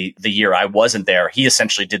UCLA the year I wasn't there. He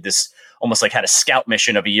essentially did this, almost like had a scout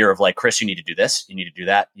mission of a year of like, Chris, you need to do this, you need to do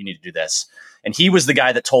that, you need to do this. And he was the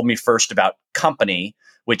guy that told me first about Company,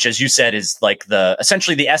 which, as you said, is like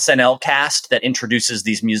essentially the SNL cast that introduces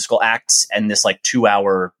these musical acts and this like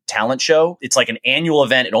 2-hour talent show. It's like an annual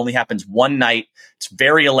event. It only happens one night. It's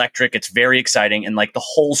very electric. It's very exciting. And like the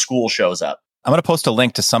whole school shows up. I'm going to post a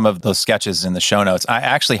link to some of those sketches in the show notes. I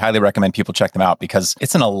actually highly recommend people check them out because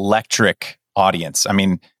it's an electric audience. I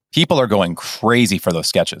mean, people are going crazy for those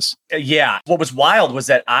sketches. Yeah. What was wild was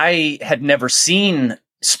that I had never seen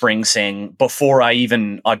Spring Sing before I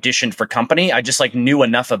even auditioned for Company. I just like knew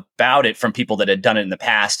enough about it from people that had done it in the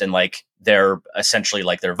past and like their essentially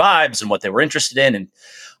like their vibes and what they were interested in. And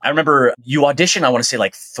I remember you audition, I want to say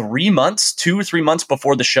like 2 or 3 months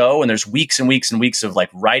before the show. And there's weeks and weeks and weeks of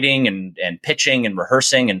like writing and pitching and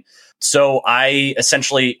rehearsing. And so I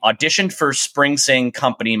essentially auditioned for Spring Sing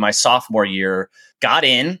Company my sophomore year, got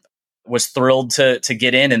in. was thrilled to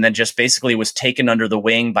get in, and then just basically was taken under the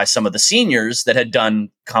wing by some of the seniors that had done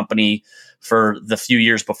company for the few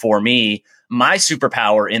years before me. My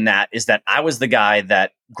superpower in that is that I was the guy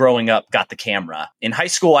that growing up got the camera. In high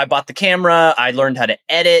school, I bought the camera. I learned how to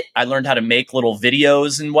edit. I learned how to make little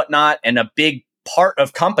videos and whatnot. And a big part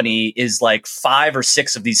of company is like 5 or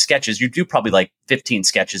 6 of these sketches. You do probably like 15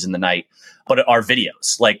 sketches in the night, but are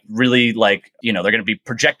videos, like really like, they're going to be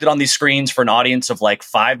projected on these screens for an audience of like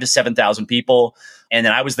 5,000 to 7,000 people. And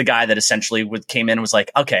then I was the guy that essentially came in and was like,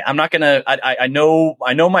 okay, I'm not going to, I know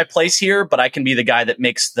my place here, but I can be the guy that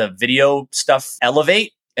makes the video stuff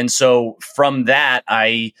elevate. And so from that,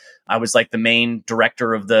 I was like the main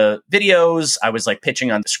director of the videos. I was like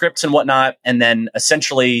pitching on the scripts and whatnot. And then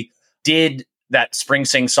essentially did that Spring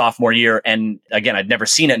Sing sophomore year. And again, I'd never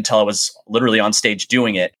seen it until I was literally on stage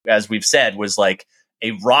doing it. As we've said, was like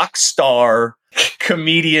a rock star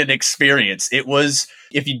comedian experience. It was,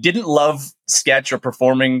 if you didn't love sketch or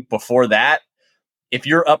performing before that, if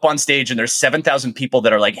you're up on stage and there's 7,000 people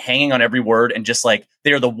that are like hanging on every word and just like,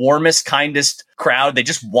 they're the warmest, kindest crowd. They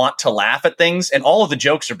just want to laugh at things. And all of the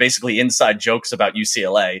jokes are basically inside jokes about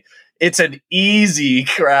UCLA. It's an easy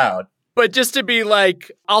crowd. But just to be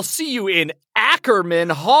like, I'll see you in Ackerman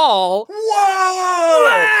Hall.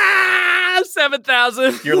 Whoa!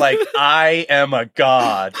 7,000. You're like, I am a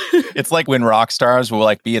god. It's like when rock stars will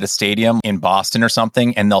like be at a stadium in Boston or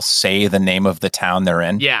something and they'll say the name of the town they're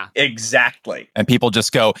in. Yeah. Exactly. And people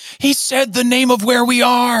just go, he said the name of where we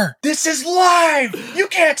are. This is live. You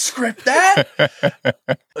can't script that.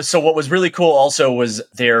 So what was really cool also was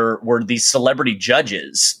there were these celebrity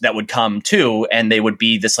judges that would come too, and they would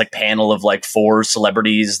be this like panel of like 4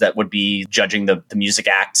 celebrities that would be judging the music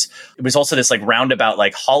acts. It was also this like roundabout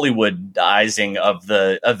like Hollywoodizing of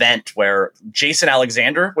the event where Jason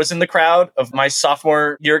Alexander was in the crowd of my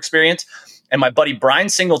sophomore year experience. And my buddy Brian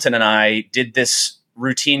Singleton and I did this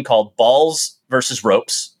routine called Balls versus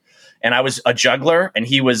Ropes. And I was a juggler and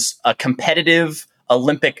he was a competitive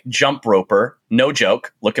Olympic jump roper. No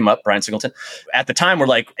joke. Look him up, Brian Singleton. At the time, we're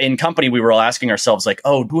like in company, we were all asking ourselves like,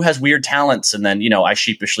 oh, who has weird talents? And then, I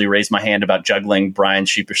sheepishly raised my hand about juggling. Brian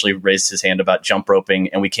sheepishly raised his hand about jump roping.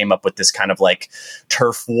 And we came up with this kind of like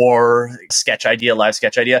turf war sketch idea, live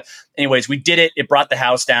sketch idea. Anyways, we did it. It brought the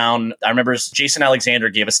house down. I remember Jason Alexander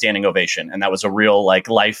gave a standing ovation. And that was a real like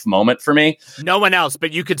life moment for me. No one else,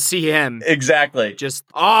 but you could see him. Exactly. Just,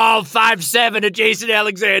 5'7" of Jason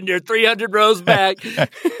Alexander, 300 rows back.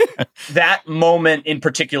 That moment in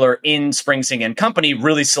particular in Spring Sing and Company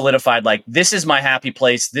really solidified like, this is my happy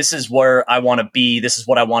place. This is where I want to be. This is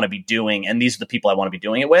what I want to be doing. And these are the people I want to be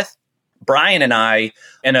doing it with. Brian and I,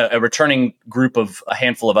 and a returning group of a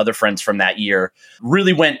handful of other friends from that year,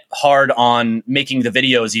 really went hard on making the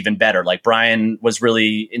videos even better. Like Brian was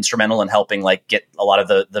really instrumental in helping like get a lot of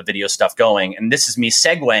the video stuff going. And this is me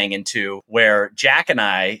segueing into where Jack and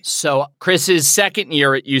I... So Chris's second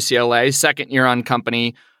year at UCLA, second year on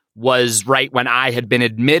Company, was right when I had been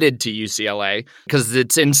admitted to UCLA because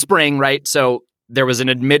it's in spring, right? So there was an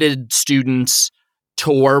admitted students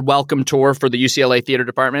welcome tour for the UCLA theater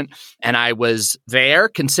department. And I was there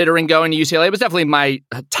considering going to UCLA. It was definitely my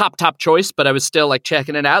top choice, but I was still like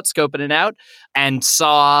checking it out, scoping it out, and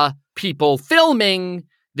saw people filming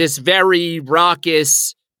this very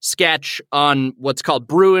raucous sketch on what's called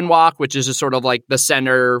Bruin Walk, which is just sort of like the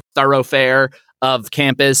center thoroughfare of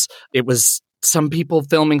campus. It was some people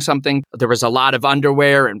filming something. There was a lot of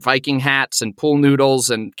underwear and Viking hats and pool noodles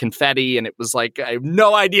and confetti. And it was like, I have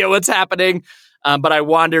no idea what's happening. But I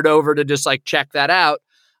wandered over to just like check that out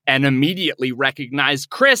and immediately recognized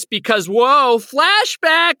Chris because, whoa,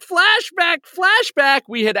 flashback.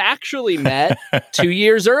 We had actually met 2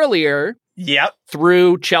 years earlier. Yep.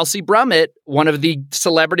 Through Chelsea Brummett, one of the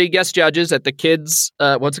celebrity guest judges at the kids,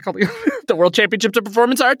 what's it called? The World Championships of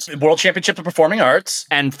Performing Arts. World Championship of Performing Arts.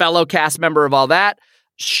 And fellow cast member of all that.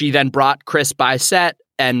 She then brought Chris by set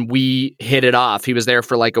and we hit it off. He was there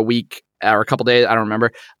for like a week or a couple days, I don't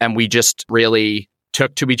remember. And we just really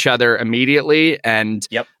took to each other immediately. And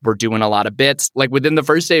we're doing a lot of bits. Like within the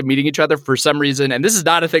first day of meeting each other, for some reason, and this is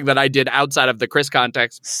not a thing that I did outside of the Chris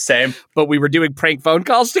context. Same. But we were doing prank phone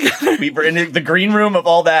calls together. We were in the green room of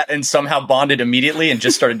all that and somehow bonded immediately and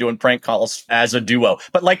just started doing prank calls as a duo.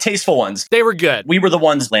 But like tasteful ones. They were good. We were the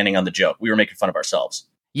ones landing on the joke. We were making fun of ourselves.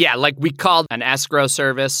 Yeah, like we called an escrow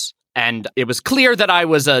service. And it was clear that I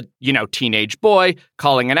was a, teenage boy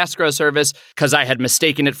calling an escrow service because I had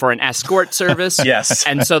mistaken it for an escort service. Yes.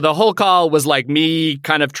 And so the whole call was like me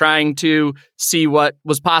kind of trying to see what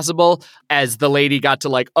was possible as the lady got to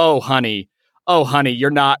like, oh, honey, oh, honey,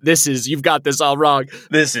 you've got this all wrong.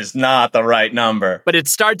 This is not the right number. But it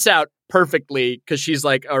starts out perfectly because she's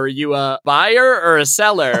like, are you a buyer or a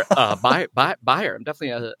seller? Buyer.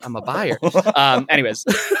 I'm a buyer. Anyways,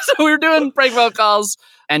 so we were doing prank phone calls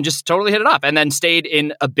and just totally hit it off and then stayed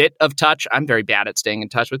in a bit of touch. I'm very bad at staying in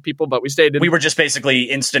touch with people, but we were just basically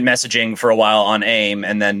instant messaging for a while on AIM,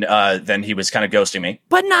 and then he was kind of ghosting me.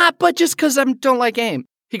 But just because I don't like AIM.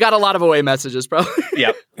 He got a lot of away messages, probably.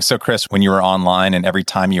 Yep. So, Chris, when you were online and every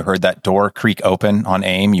time you heard that door creak open on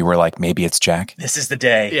AIM, you were like, maybe it's Jack? This is the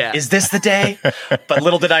day. Yeah. Is this the day? But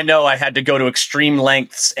little did I know I had to go to extreme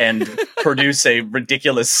lengths and produce a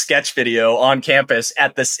ridiculous sketch video on campus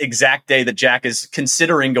at this exact day that Jack is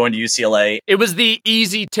considering going to UCLA. It was the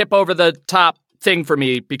easy tip over the top thing for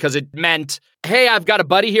me because it meant, hey, I've got a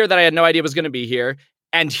buddy here that I had no idea was going to be here.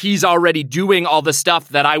 And he's already doing all the stuff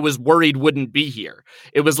that I was worried wouldn't be here.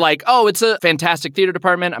 It was like, oh, it's a fantastic theater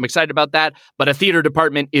department. I'm excited about that. But a theater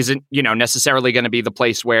department isn't, necessarily going to be the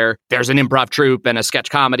place where there's an improv troupe and a sketch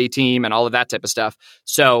comedy team and all of that type of stuff.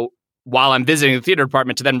 So while I'm visiting the theater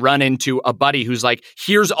department to then run into a buddy who's like,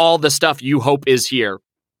 here's all the stuff you hope is here.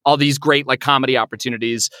 All these great comedy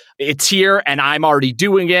opportunities. It's here and I'm already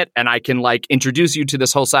doing it. And I can introduce you to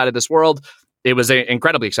this whole side of this world. It was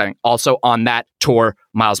incredibly exciting. Also on that tour,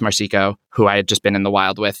 Miles Marsico, who I had just been in the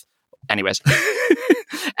wild with. Anyways.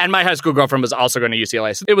 And my high school girlfriend was also going to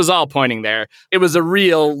UCLA. So it was all pointing there. It was a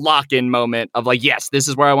real lock-in moment of yes, this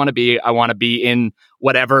is where I want to be. I want to be in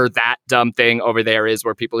whatever that dumb thing over there is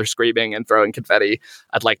where people are screaming and throwing confetti.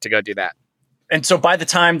 I'd like to go do that. And so by the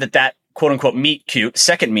time that quote-unquote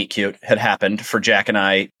second meet cute had happened for Jack and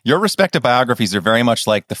I. Your respective biographies are very much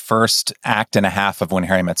like the first act and a half of When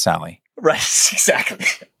Harry Met Sally. Right, exactly.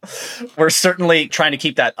 We're certainly trying to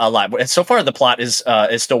keep that alive. So far, the plot is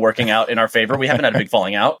still working out in our favor. We haven't had a big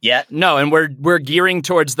falling out yet. No, and we're gearing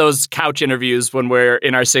towards those couch interviews when we're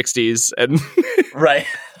in our 60s. And right.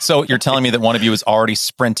 So you're telling me that one of you has already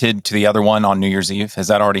sprinted to the other one on New Year's Eve? Has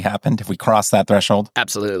that already happened? Have we crossed that threshold?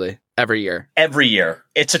 Absolutely. Every year.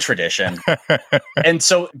 It's a tradition. And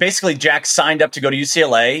so basically Jack signed up to go to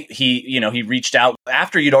UCLA. He reached out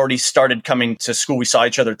after you'd already started coming to school. We saw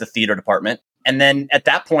each other at the theater department. And then at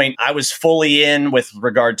that point, I was fully in with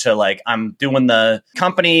regard to I'm doing the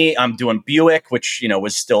company, I'm doing Buick, which,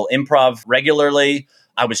 was still improv regularly.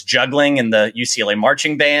 I was juggling in the UCLA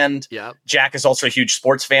marching band. Yep. Jack is also a huge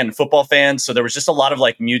sports fan and football fan. So there was just a lot of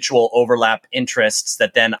mutual overlap interests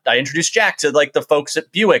that then I introduced Jack to the folks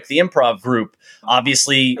at Buick, the improv group.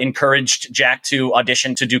 Obviously encouraged Jack to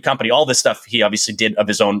audition to do company. All this stuff he obviously did of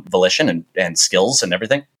his own volition and skills and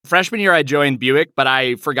everything. Freshman year, I joined Buick, but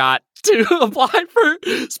I forgot to apply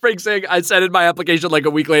for Spring Sing. I sent in my application a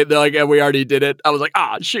week later. They're like, yeah, we already did it. I was like,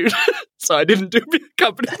 shoot. So I didn't do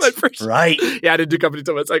company my first. Right. Yeah, I didn't do company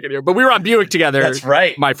until my second year. But we were on Buick together. That's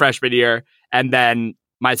right. My freshman year. And then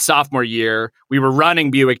my sophomore year, we were running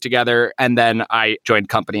Buick together. And then I joined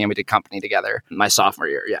company and we did company together my sophomore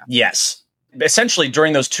year. Yeah. Yes. Essentially,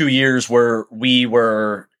 during those 2 years where we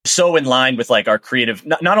were so in line with our creative,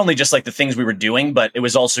 not only just the things we were doing, but it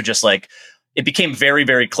was also just it became very,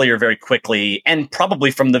 very clear very quickly, and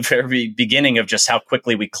probably from the very beginning of just how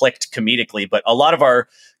quickly we clicked comedically. But a lot of our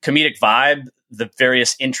comedic vibe, the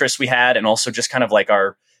various interests we had, and also just kind of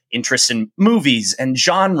our interests in movies and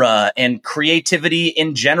genre and creativity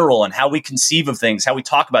in general and how we conceive of things, how we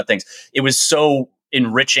talk about things. It was so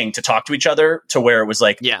enriching to talk to each other to where it was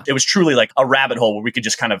it was truly a rabbit hole where we could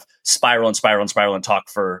just kind of spiral and talk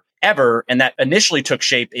forever. And that initially took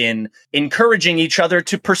shape in encouraging each other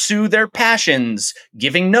to pursue their passions,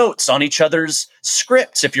 giving notes on each other's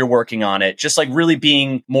scripts if you're working on it, just really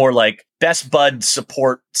being more best bud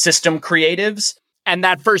support system creatives. And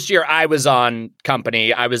that first year I was on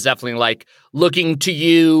company, I was definitely looking to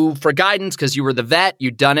you for guidance because you were the vet.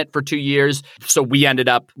 You'd done it for 2 years. So we ended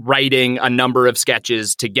up writing a number of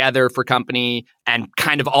sketches together for company and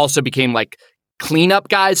kind of also became cleanup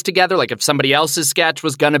guys together. If somebody else's sketch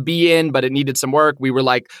was going to be in, but it needed some work, we were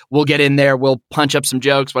we'll get in there, we'll punch up some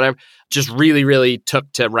jokes, whatever. Just really, really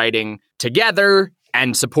took to writing together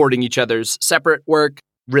and supporting each other's separate work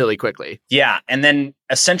really quickly. Yeah. And then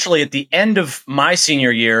essentially at the end of my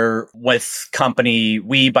senior year with company,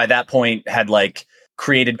 we by that point had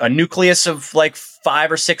created a nucleus of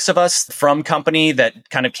 5 or 6 of us from company that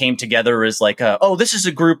kind of came together as this is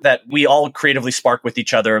a group that we all creatively spark with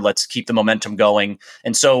each other. Let's keep the momentum going.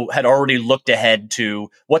 And so had already looked ahead to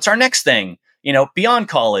what's our next thing, beyond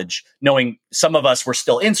college, knowing some of us were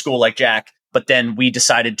still in school like Jack, but then we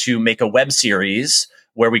decided to make a web series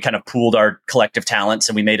where we kind of pooled our collective talents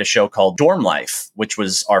and we made a show called Dorm Life, which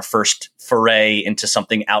was our first foray into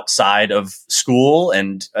something outside of school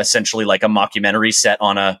and essentially like a mockumentary set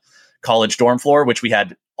on a college dorm floor, which we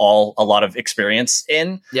had a lot of experience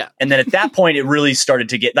in. Yeah. And then at that point, it really started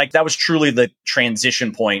to get like, that was truly the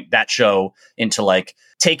transition point, that show, into like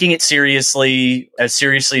taking it seriously as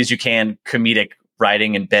you can, comedic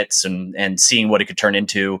writing and bits and seeing what it could turn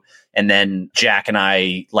into. And then Jack and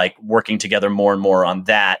I like working together more and more on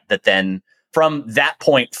that then from that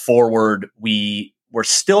point forward, we were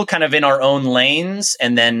still kind of in our own lanes,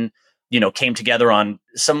 and then, came together on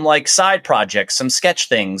some like side projects, some sketch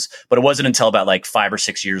things. But it wasn't until about like 5 or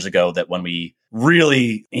 6 years ago that when we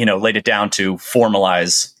really, laid it down to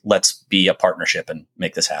formalize, let's be a partnership and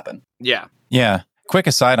make this happen. Yeah. Yeah. Quick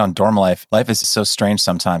aside on dorm life. Life is so strange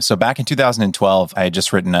sometimes. So back in 2012, I had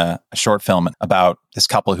just written a short film about this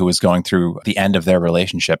couple who was going through the end of their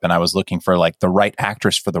relationship. And I was looking for like the right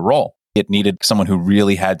actress for the role. It needed someone who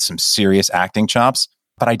really had some serious acting chops.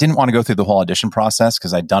 But I didn't want to go through the whole audition process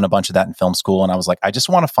because I'd done a bunch of that in film school. And I was like, I just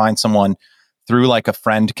want to find someone through like a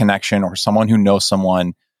friend connection or someone who knows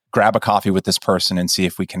someone, grab a coffee with this person and see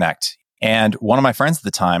if we connect. And one of my friends at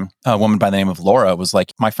the time, a woman by the name of Laura, was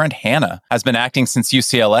like, my friend Hannah has been acting since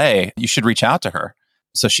UCLA. You should reach out to her.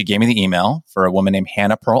 So she gave me the email for a woman named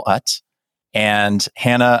Hannah Pearl Utt. And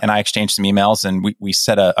Hannah and I exchanged some emails, and we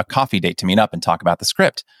set a coffee date to meet up and talk about the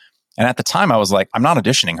script. And at the time I was like, I'm not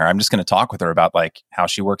auditioning her. I'm just going to talk with her about like how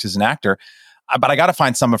she works as an actor. But I got to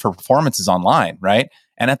find some of her performances online, right?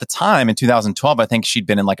 And at the time in 2012, I think she'd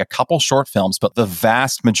been in like a couple short films, but the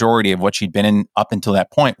vast majority of what she'd been in up until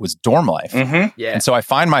that point was Dorm Life. Mm-hmm. Yeah. And so I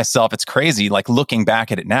find myself, it's crazy, like looking back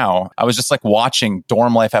at it now, I was just like watching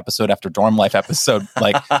Dorm Life episode after Dorm Life episode,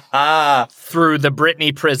 like through the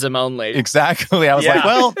Britney prism only. Exactly. I was Yeah. like,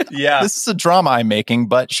 well, Yeah. this is a drama I'm making,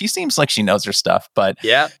 but she seems like she knows her stuff. But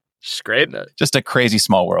Yeah. She's great in it. just a crazy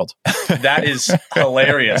small world. That is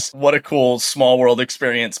hilarious. What a cool small world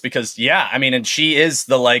experience. Because and she is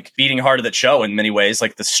the like beating heart of that show in many ways,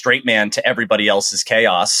 like the straight man to everybody else's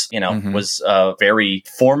chaos, was a very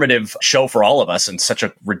formative show for all of us, and such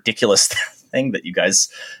a ridiculous thing that you guys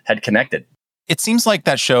had connected. It seems like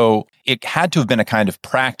that show, it had to have been a kind of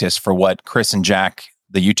practice for what Chris and Jack,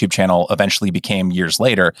 the YouTube channel, eventually became years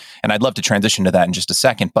later. And I'd love to transition to that in just a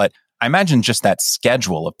second. But I imagine just that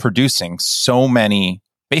schedule of producing so many,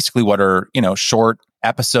 basically what are, short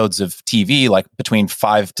episodes of TV, like between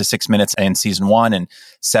 5 to 6 minutes in season 1 and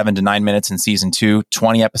 7 to 9 minutes in season 2,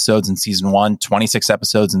 20 episodes in season 1, 26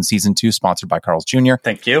 episodes in season 2, sponsored by Carl's Jr.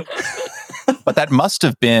 Thank you. But that must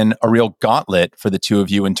have been a real gauntlet for the two of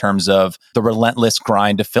you in terms of the relentless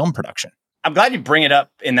grind of film production. I'm glad you bring it up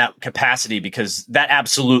in that capacity, because that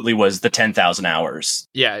absolutely was the 10,000 hours.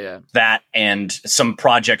 Yeah. That and some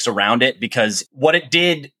projects around it, because what it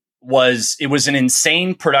did was it was an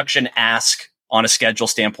insane production ask on a schedule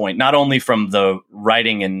standpoint, not only from the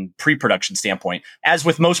writing and pre-production standpoint. As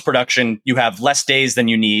with most production, you have less days than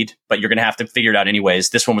you need, but you're going to have to figure it out anyways.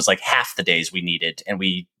 This one was like half the days we needed, and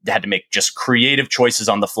we had to make just creative choices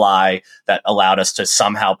on the fly that allowed us to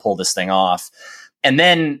somehow pull this thing off. And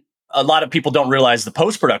then a lot of people don't realize the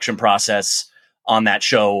post-production process on that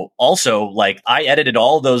show. Also, like, I edited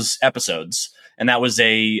all those episodes, and that was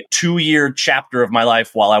a 2-year chapter of my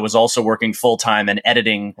life while I was also working full-time and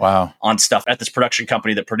editing on stuff at this production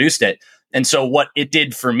company that produced it. And so what it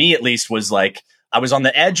did for me, at least, was like, I was on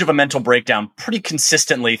the edge of a mental breakdown pretty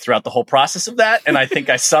consistently throughout the whole process of that. And I think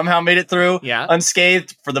I somehow made it through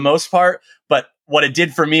unscathed for the most part. But what it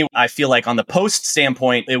did for me, I feel like on the post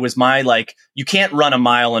standpoint, it was my like, you can't run a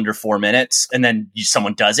mile under 4 minutes and then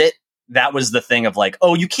someone does it. That was the thing of like,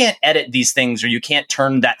 oh, you can't edit these things, or you can't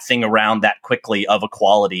turn that thing around that quickly of a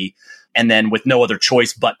quality. And then with no other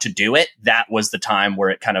choice but to do it, that was the time where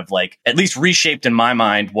it kind of like at least reshaped in my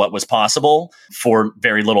mind what was possible for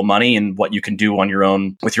very little money and what you can do on your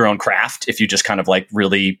own with your own craft if you just kind of like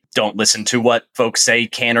really don't listen to what folks say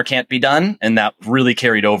can or can't be done. And that really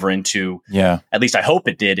carried over into, at least I hope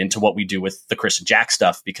it did, into what we do with the Chris and Jack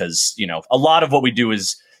stuff, because, a lot of what we do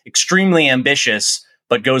is extremely ambitious,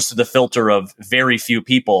 but goes through the filter of very few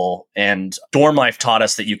people. And Dorm Life taught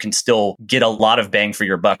us that you can still get a lot of bang for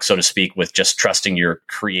your buck, so to speak, with just trusting your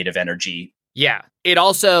creative energy. Yeah. It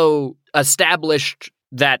also established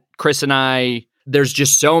that Chris and I, there's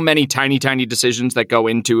just so many tiny, tiny decisions that go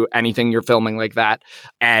into anything you're filming like that.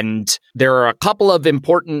 And there are a couple of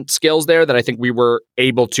important skills there that I think we were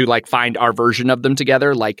able to like find our version of them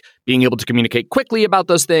together, like being able to communicate quickly about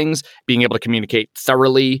those things, being able to communicate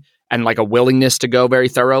thoroughly, and like a willingness to go very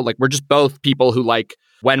thorough. Like, we're just both people who like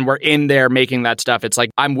when we're in there making that stuff, it's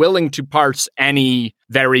like, I'm willing to parse any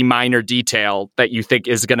very minor detail that you think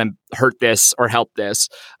is going to hurt this or help this.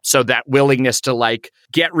 So that willingness to like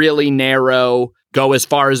get really narrow, go as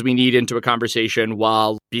far as we need into a conversation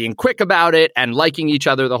while being quick about it and liking each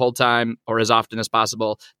other the whole time or as often as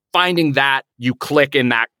possible. Finding that you click in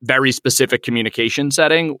that very specific communication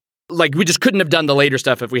setting. Like, we just couldn't have done the later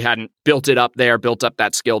stuff if we hadn't built it up there, built up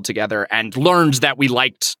that skill together, and learned that we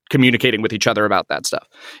liked communicating with each other about that stuff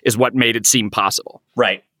is what made it seem possible.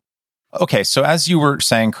 Right. Okay, so as you were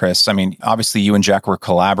saying, Chris, I mean, obviously you and Jack were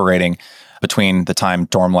collaborating between the time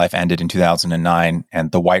Dorm Life ended in 2009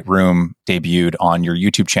 and The White Room debuted on your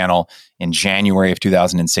YouTube channel in January of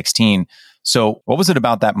 2016. So what was it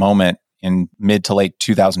about that moment in mid to late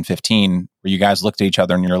 2015 where you guys looked at each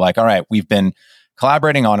other and you're like, all right, we've been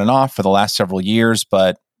collaborating on and off for the last several years,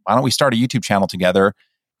 but why don't we start a YouTube channel together?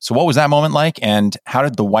 So what was that moment like? And how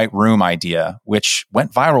did the White Room idea, which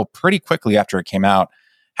went viral pretty quickly after it came out,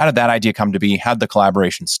 how did that idea come to be? How did the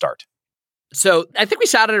collaboration start? So I think we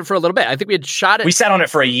sat on it for a little bit. I think we had shot it. We sat on it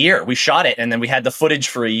for a year. We shot it and then we had the footage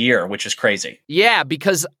for a year, which is crazy. Yeah,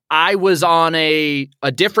 because I was on a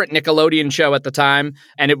different Nickelodeon show at the time.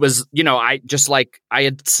 And it was, I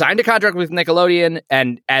had signed a contract with Nickelodeon,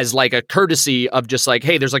 and as like a courtesy of just like,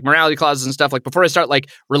 hey, there's like morality clauses and stuff. Like before I start like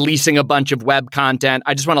releasing a bunch of web content,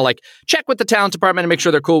 I just want to like check with the talent department and make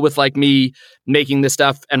sure they're cool with like me making this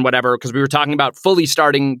stuff and whatever. Because we were talking about fully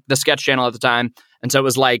starting the sketch channel at the time. And so it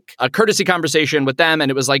was like a courtesy conversation with them.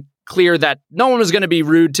 And it was like clear that no one was going to be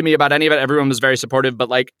rude to me about any of it. Everyone was very supportive, but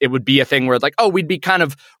like it would be a thing where like, oh, we'd be kind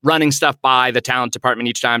of running stuff by the talent department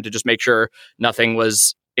each time to just make sure nothing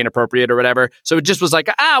was inappropriate or whatever. So it just was like,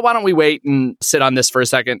 why don't we wait and sit on this for a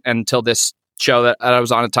second until this show that I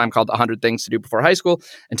was on at the time called 100 Things to Do Before High School,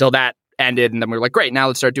 until that ended. And then we were like, great, now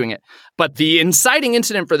let's start doing it. But the inciting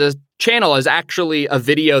incident for the channel is actually a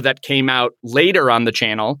video that came out later on the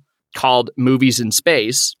channel called Movies in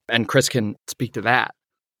Space. And Chris can speak to that.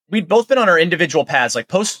 We'd both been on our individual paths. Like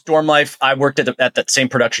post Dorm Life, I worked at that same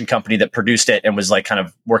production company that produced it and was like kind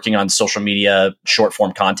of working on social media, short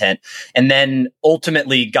form content. And then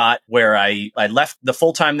ultimately got where I left the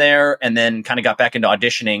full time there and then kind of got back into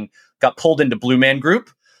auditioning, got pulled into Blue Man Group.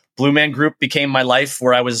 Blue Man Group became my life,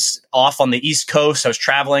 where I was off on the East Coast. I was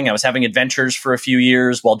traveling. I was having adventures for a few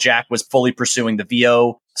years while Jack was fully pursuing the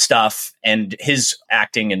VO stuff and his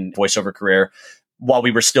acting and voiceover career, while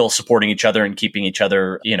we were still supporting each other and keeping each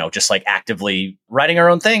other, just like actively writing our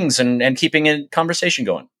own things and keeping a conversation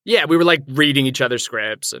going. Yeah, we were like reading each other's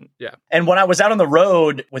scripts and yeah. And when I was out on the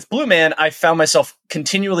road with Blue Man, I found myself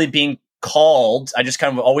continually being called. I just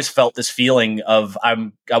kind of always felt this feeling of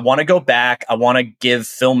I want to go back. I want to give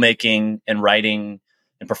filmmaking and writing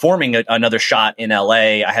and performing another shot in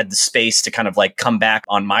LA. I had the space to kind of like come back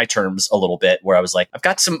on my terms a little bit, where I was like, I've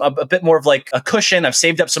got a bit more of like a cushion. I've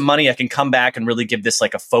saved up some money. I can come back and really give this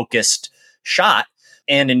like a focused shot.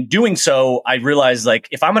 And in doing so, I realized like,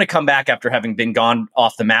 if I'm going to come back after having been gone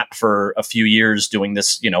off the map for a few years doing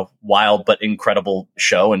this, wild but incredible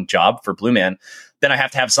show and job for Blue Man, then I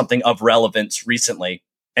have to have something of relevance recently.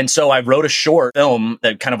 And so I wrote a short film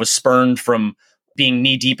that kind of was spurned from being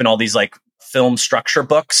knee deep in all these like film structure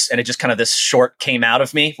books. And it just kind of, this short came out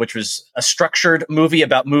of me, which was a structured movie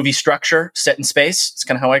about movie structure set in space. It's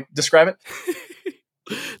kind of how I describe it.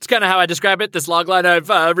 It's kind of how I describe it. This logline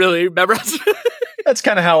I've really memorized. That's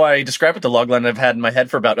kind of how I describe it. The logline I've had in my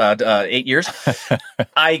head for about 8 years.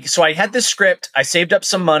 So I had this script. I saved up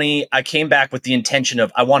some money. I came back with the intention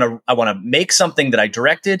of I want to make something that I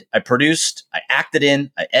directed, I produced, I acted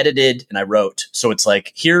in, I edited, and I wrote. So it's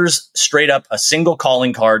like, here's straight up a single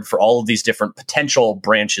calling card for all of these different potential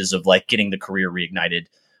branches of like getting the career reignited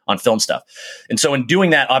on film stuff. And so in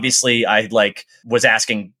doing that, obviously, I like was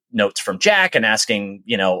asking notes from Jack and asking,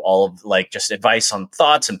 all of like just advice on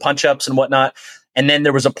thoughts and punch ups and whatnot. And then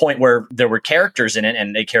there was a point where there were characters in it,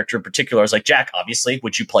 and a character in particular, I was like, Jack, obviously,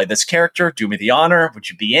 would you play this character? Do me the honor. Would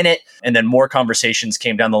you be in it? And then more conversations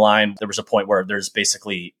came down the line. There was a point where there's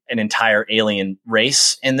basically an entire alien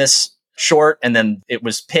race in this short. And then it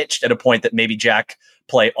was pitched at a point that maybe Jack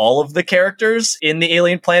play all of the characters in the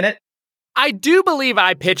alien planet. I do believe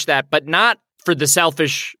I pitched that, but not for the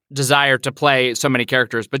selfish desire to play so many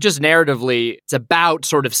characters, but just narratively, it's about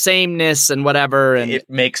sort of sameness and whatever. And it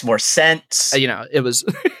makes more sense. It was...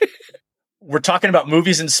 We're talking about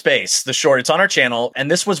Movies in Space, the short. It's on our channel.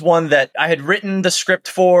 And this was one that I had written the script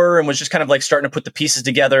for and was just kind of like starting to put the pieces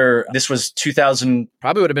together. This was 2000...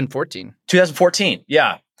 Probably would have been 14. 2014,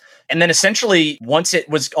 yeah. And then essentially, once it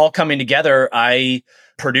was all coming together, I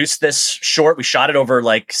produced this short. We shot it over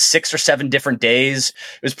like 6 or 7 different days.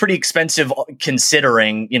 It was pretty expensive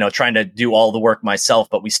considering, trying to do all the work myself,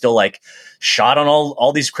 but we still like shot on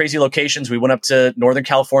all these crazy locations. We went up to Northern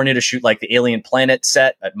California to shoot like the Alien Planet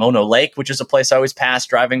set at Mono Lake, which is a place I always pass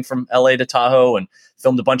driving from LA to Tahoe, and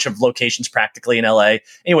filmed a bunch of locations practically in LA.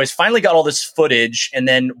 Anyways, finally got all this footage, and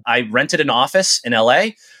then I rented an office in LA.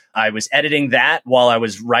 I was editing that while I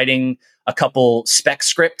was writing a couple spec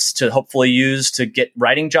scripts to hopefully use to get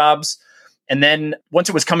writing jobs. And then once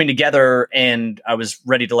it was coming together and I was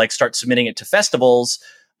ready to like start submitting it to festivals,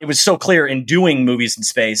 it was so clear in doing movies in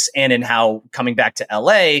space and in how coming back to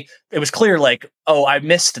LA, it was clear like, oh, I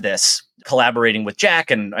missed this collaborating with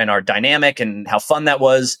Jack and our dynamic and how fun that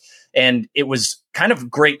was. And it was kind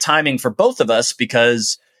of great timing for both of us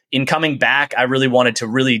because in coming back, I really wanted to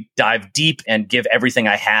really dive deep and give everything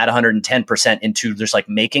I had 110% into just like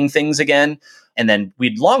making things again. And then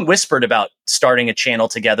we'd long whispered about starting a channel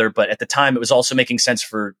together. But at the time, it was also making sense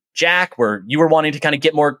for Jack, where you were wanting to kind of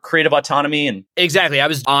get more creative autonomy. And exactly. I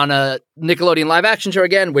was on a Nickelodeon live action show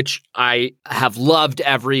again, which I have loved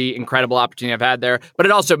every incredible opportunity I've had there. But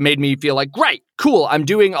it also made me feel like, great, cool. I'm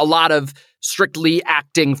doing a lot of strictly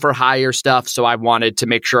acting for hire stuff. So I wanted to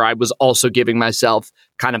make sure I was also giving myself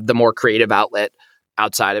kind of the more creative outlet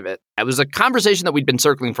outside of it. It was a conversation that we'd been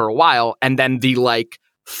circling for a while. And then the like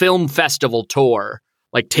film festival tour,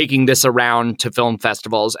 like taking this around to film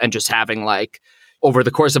festivals and just having like over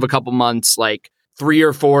the course of a couple months, like 3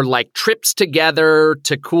 or 4 like trips together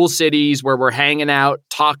to cool cities where we're hanging out,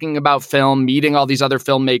 talking about film, meeting all these other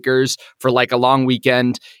filmmakers for like a long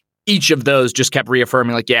weekend. Each of those just kept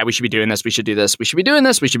reaffirming like, yeah, we should be doing this. We should do this. We should be doing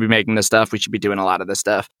this. We should be making this stuff. We should be doing a lot of this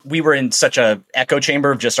stuff. We were in such a echo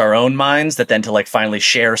chamber of just our own minds that then to like finally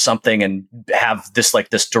share something and have this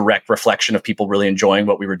like this direct reflection of people really enjoying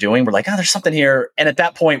what we were doing. We're like, oh, there's something here. And at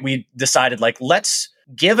that point we decided like, let's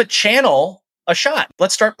give a channel a shot.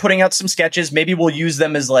 Let's start putting out some sketches. Maybe we'll use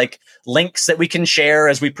them as like links that we can share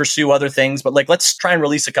as we pursue other things, but like, let's try and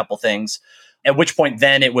release a couple things. At which point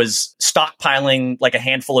then it was stockpiling like a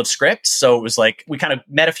handful of scripts. So it was like we kind of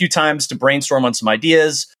met a few times to brainstorm on some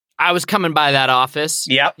ideas. I was coming by that office.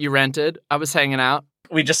 Yep. You rented. I was hanging out.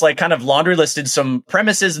 We just like kind of laundry listed some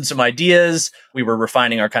premises and some ideas. We were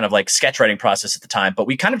refining our kind of like sketch writing process at the time, but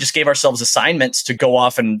we kind of just gave ourselves assignments to go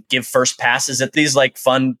off and give first passes at these like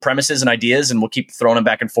fun premises and ideas. And we'll keep throwing them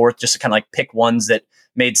back and forth just to kind of like pick ones that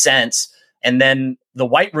made sense. And then the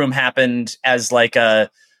White Room happened as like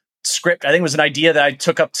a script. I think it was an idea that I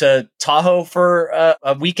took up to Tahoe for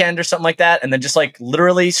a weekend or something like that. And then just like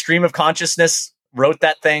literally stream of consciousness wrote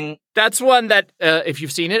that thing. That's one that if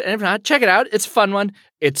you've seen it, and if not, check it out. It's a fun one.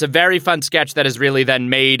 It's a very fun sketch that is really then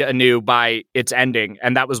made anew by its ending.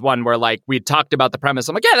 And that was one where like we talked about the premise.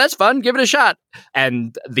 I'm like, yeah, that's fun. Give it a shot.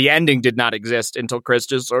 And the ending did not exist until Chris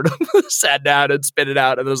just sort of sat down and spit it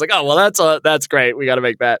out. And it was like, oh, well, that's great. We got to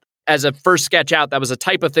make that. As a first sketch out, that was a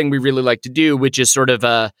type of thing we really like to do, which is sort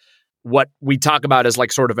of what we talk about as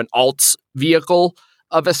like sort of an alts vehicle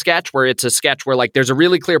of a sketch, where it's a sketch where like there's a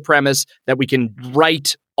really clear premise that we can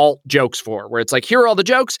write alt jokes for, where it's like, here are all the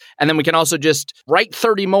jokes. And then we can also just write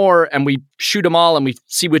 30 more and we shoot them all and we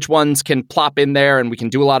see which ones can plop in there and we can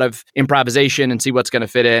do a lot of improvisation and see what's going to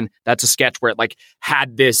fit in. That's a sketch where it like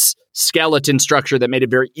had this skeleton structure that made it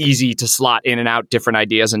very easy to slot in and out different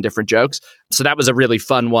ideas and different jokes. So that was a really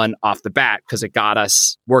fun one off the bat because it got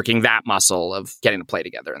us working that muscle of getting to play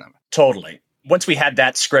together in them. Totally. Once we had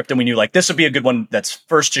that script and we knew like this would be a good one that's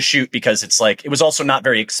first to shoot because it's like it was also not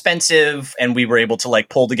very expensive and we were able to like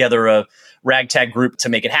pull together a ragtag group to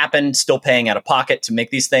make it happen, still paying out of pocket to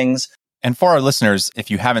make these things. And for our listeners,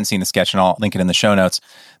 if you haven't seen the sketch, and I'll link it in the show notes,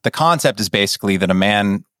 the concept is basically that a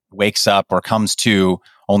man wakes up or comes to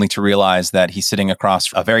only to realize that he's sitting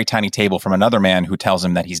across a very tiny table from another man who tells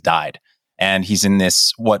him that he's died. And he's in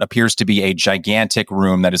this, what appears to be a gigantic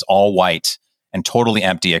room that is all white and totally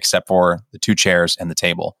empty except for the 2 chairs and the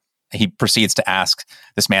table. He proceeds to ask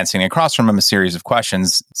this man sitting across from him a series of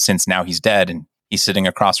questions since now he's dead and he's sitting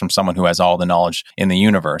across from someone who has all the knowledge in the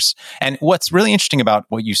universe. And what's really interesting about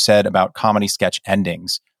what you said about comedy sketch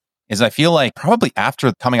endings is I feel like probably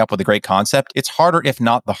after coming up with a great concept, it's harder, if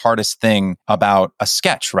not the hardest thing about a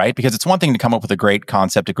sketch, right? Because it's one thing to come up with a great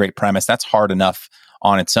concept, a great premise. That's hard enough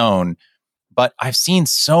on its own. But I've seen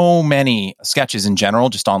so many sketches in general,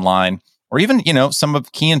 just online, or even, some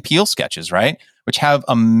of Key and Peele sketches, right? Which have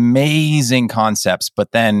amazing concepts,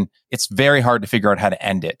 but then it's very hard to figure out how to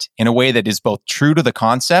end it in a way that is both true to the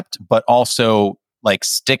concept, but also like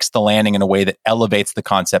sticks the landing in a way that elevates the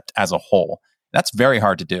concept as a whole. That's very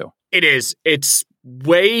hard to do. It is. It's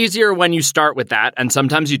way easier when you start with that. And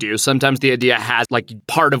sometimes you do. Sometimes the idea has like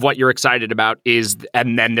part of what you're excited about is,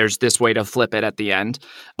 and then there's this way to flip it at the end.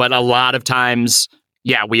 But a lot of times,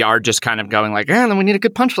 yeah, we are just kind of going like, then we need a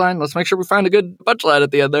good punchline. Let's make sure we find a good punchline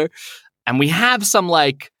at the end there. And we have some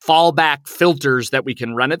like fallback filters that we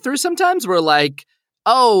can run it through. Sometimes we're like,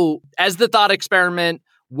 oh, as the thought experiment,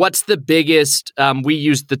 what's the biggest, we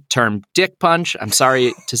use the term dick punch. I'm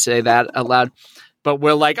sorry to say that out loud. But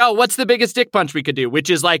we're like, oh, what's the biggest dick punch we could do?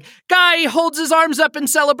 Which is like, guy holds his arms up in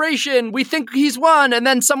celebration. We think he's won. And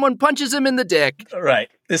then someone punches him in the dick. Right.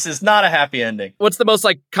 This is not a happy ending. What's the most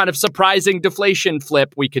like kind of surprising deflation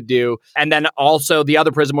flip we could do? And then also the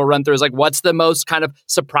other prism we'll run through is like, what's the most kind of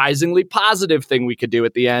surprisingly positive thing we could do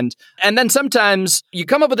at the end? And then sometimes you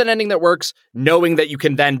come up with an ending that works, knowing that you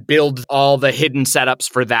can then build all the hidden setups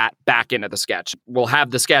for that back into the sketch. We'll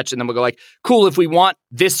have the sketch and then we'll go like, cool, if we want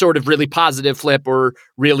this sort of really positive flip or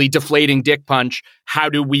really deflating dick punch, how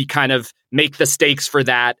do we kind of make the stakes for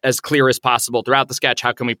that as clear as possible throughout the sketch?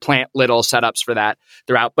 How can we plant little setups for that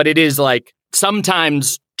throughout? But it is like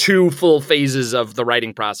sometimes 2 full phases of the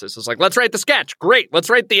writing process. It's like, let's write the sketch. Great. Let's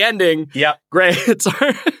write the ending. Yeah. Great.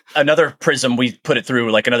 Another prism we put it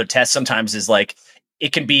through, like another test sometimes is like,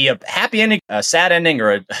 it can be a happy ending, a sad ending,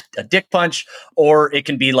 or a dick punch, or it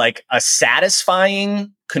can be like a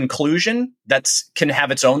satisfying conclusion that can have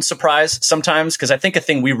its own surprise sometimes. Because I think a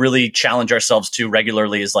thing we really challenge ourselves to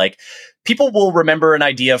regularly is like, people will remember an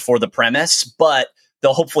idea for the premise, but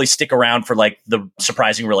they'll hopefully stick around for like the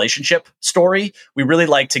surprising relationship story. We really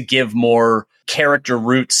like to give more character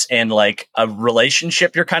roots and like a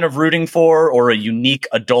relationship you're kind of rooting for, or a unique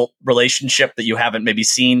adult relationship that you haven't maybe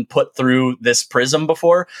seen put through this prism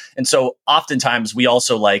before. And so oftentimes we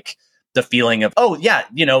also like the feeling of, oh yeah,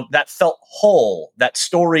 you know, that felt whole. That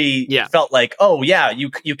story felt like, oh yeah,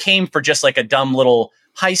 you came for just like a dumb little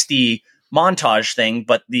heisty montage thing,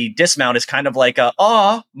 but the dismount is kind of like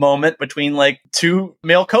a moment between like 2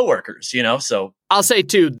 male coworkers, you know? So I'll say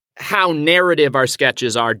too, how narrative our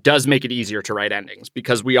sketches are does make it easier to write endings,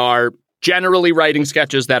 because we are generally writing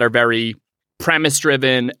sketches that are very premise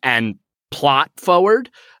driven and plot forward,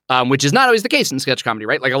 which is not always the case in sketch comedy,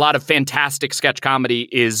 right? Like a lot of fantastic sketch comedy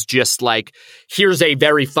is just like, here's a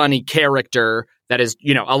very funny character that is,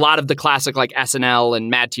 you know, a lot of the classic like SNL and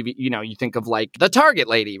Mad TV, you know, you think of like the Target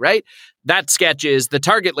Lady, right? That sketch is the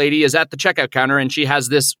Target Lady is at the checkout counter and she has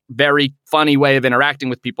this very funny way of interacting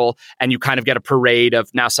with people. And you kind of get a parade of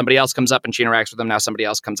now somebody else comes up and she interacts with them. Now somebody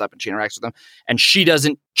else comes up and she interacts with them. And she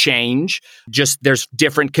doesn't change. Just there's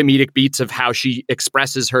different comedic beats of how she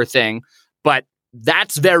expresses her thing. But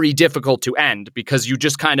that's very difficult to end, because you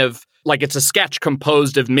just kind of like, it's a sketch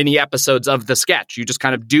composed of mini episodes of the sketch. You just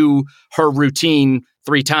kind of do her routine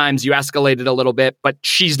 3 times, you escalate it a little bit, but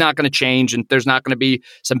she's not going to change and there's not going to be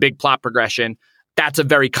some big plot progression. That's a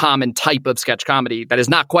very common type of sketch comedy that is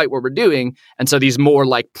not quite what we're doing. And so these more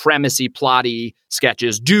like premise-y, plotty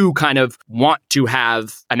sketches do kind of want to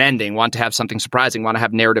have an ending, want to have something surprising, want to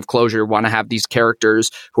have narrative closure, want to have these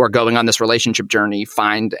characters who are going on this relationship journey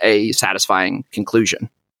find a satisfying conclusion.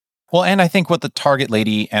 Well, and I think what the Target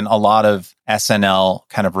Lady and a lot of SNL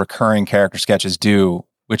kind of recurring character sketches do,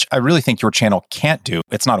 which I really think your channel can't do.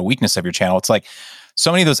 It's not a weakness of your channel. It's like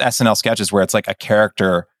so many of those SNL sketches where it's like a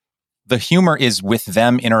character, the humor is with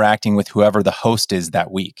them interacting with whoever the host is that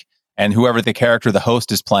week. And whoever the character the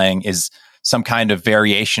host is playing is some kind of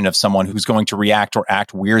variation of someone who's going to react or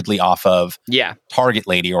act weirdly off of Target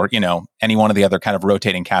Lady or, you know, any one of the other kind of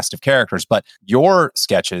rotating cast of characters. But your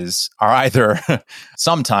sketches are either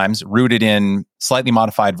sometimes rooted in slightly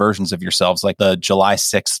modified versions of yourselves, like the July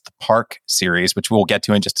 6th Park series, which we'll get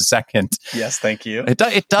to in just a second. Yes, thank you.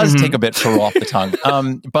 It does take a bit to roll off the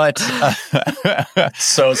tongue. But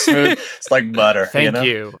so smooth. It's like butter. Thank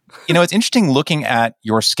you. You know, it's interesting looking at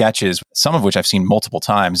your sketches, some of which I've seen multiple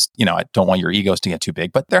times. You know, I don't want your egos to get too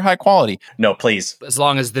big, but they're high quality. No, please. As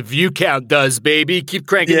long as the view count does, baby. Keep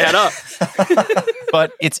cranking that up.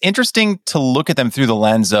 But it's interesting to look at them through the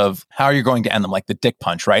lens of how you're going to end them, like the dick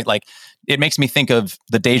punch, right? Like it makes me think of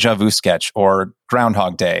the Deja Vu sketch or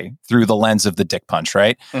Groundhog Day through the lens of the dick punch,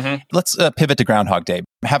 right? Mm-hmm. Let's pivot to Groundhog Day.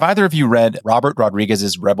 Have either of you read Robert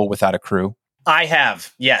Rodriguez's Rebel Without a Crew? I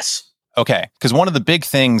have, yes. Okay, because one of the big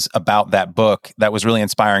things about that book that was really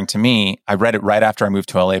inspiring to me, I read it right after I moved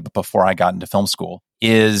to LA, but before I got into film school,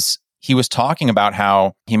 is he was talking about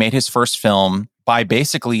how he made his first film by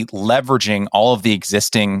basically leveraging all of the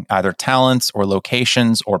existing either talents or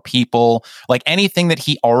locations or people, like anything that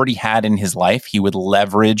he already had in his life, he would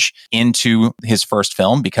leverage into his first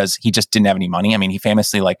film because he just didn't have any money. I mean, he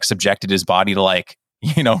famously like subjected his body to like,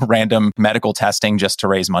 you know, random medical testing just to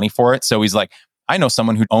raise money for it. So he's like, I know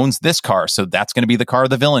someone who owns this car, so that's going to be the car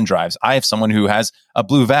the villain drives. I have someone who has a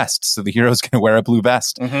blue vest, so the hero's going to wear a blue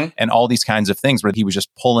vest. And all these kinds of things where he was just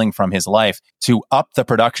pulling from his life to up the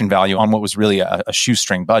production value on what was really a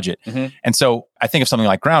shoestring budget. And so I think of something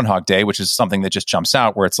like Groundhog Day, which is something that just jumps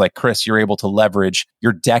out, where it's like, Chris, you're able to leverage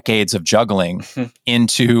your decades of juggling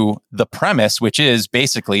into the premise, which is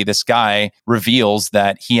basically this guy reveals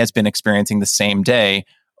that he has been experiencing the same day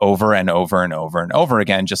over and over and over and over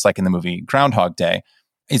again, just like in the movie Groundhog Day.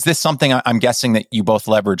 Is this something I'm guessing that you both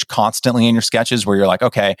leverage constantly in your sketches where you're like,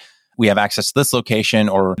 okay, we have access to this location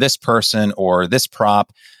or this person or this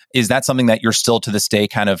prop? Is that something that you're still to this day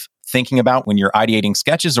kind of thinking about when you're ideating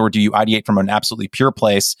sketches, or do you ideate from an absolutely pure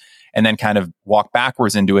place and then kind of walk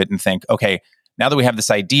backwards into it and think, okay, now that we have this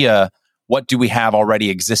idea, what do we have already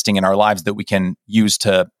existing in our lives that we can use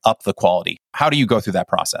to up the quality? How do you go through that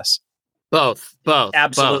process? Both.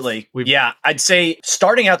 Absolutely. Both. Yeah, I'd say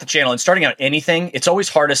starting out the channel and starting out anything, it's always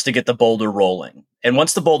hardest to get the boulder rolling. And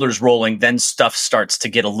once the boulder's rolling, then stuff starts to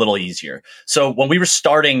get a little easier. So when we were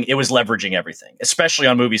starting, it was leveraging everything, especially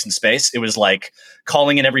on Movies in Space. It was like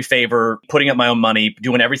calling in every favor, putting up my own money,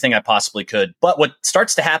 doing everything I possibly could. But what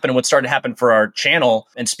starts to happen and what started to happen for our channel,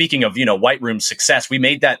 and speaking of, White Room success, we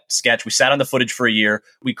made that sketch. We sat on the footage for a year.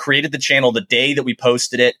 We created the channel the day that we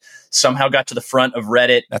posted it, somehow got to the front of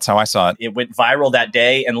Reddit. That's how I saw it. It went viral that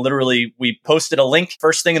day. And literally we posted a link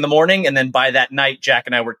first thing in the morning. And then by that night, Jack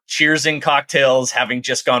and I were cheersing cocktails, having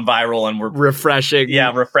just gone viral, and we're refreshing.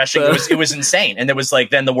 Yeah, refreshing. It was insane. And there was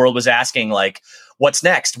then the world was asking like, what's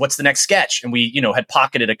next? What's the next sketch? And we, had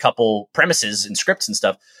pocketed a couple premises and scripts and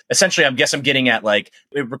stuff. Essentially, I guess I'm getting at like,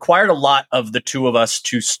 it required a lot of the two of us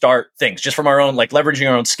to start things just from our own, like leveraging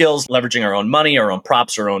our own skills, leveraging our own money, our own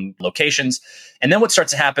props, our own locations. And then what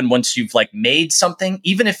starts to happen once you've like made something,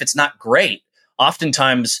 even if it's not great,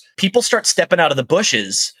 oftentimes people start stepping out of the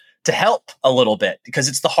bushes to help a little bit, because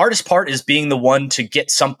it's the hardest part is being the one to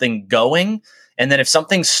get something going. And then if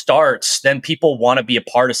something starts, then people want to be a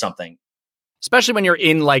part of something. Especially when you're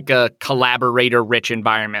in like a collaborator-rich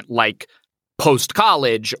environment, like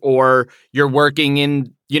post-college, or you're working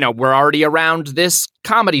in, we're already around this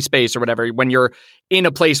comedy space or whatever. When you're in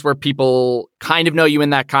a place where people kind of know you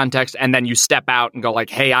in that context, and then you step out and go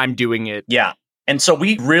like, hey, I'm doing it. Yeah. And so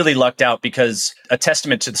we really lucked out, because a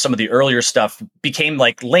testament to some of the earlier stuff became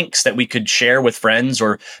like links that we could share with friends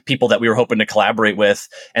or people that we were hoping to collaborate with.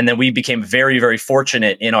 And then we became very, very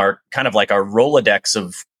fortunate in our kind of like our Rolodex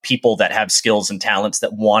of people that have skills and talents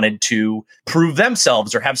that wanted to prove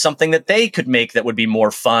themselves or have something that they could make that would be more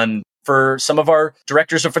fun. For some of our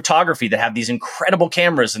directors of photography that have these incredible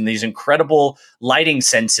cameras and these incredible lighting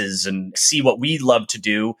senses and see what we love to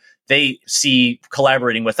do, they see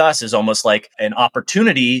collaborating with us as almost like an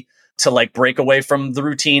opportunity to like break away from the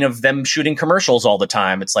routine of them shooting commercials all the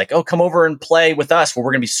time. It's like, oh, come over and play with us, where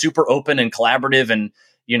we're going to be super open and collaborative, and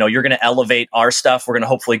you're going to elevate our stuff. We're going to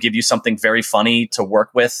hopefully give you something very funny to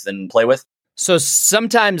work with and play with. So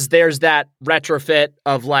sometimes there's that retrofit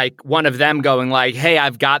of like one of them going like, hey,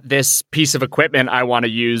 I've got this piece of equipment I want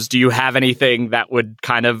to use. Do you have anything that would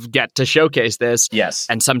kind of get to showcase this? Yes.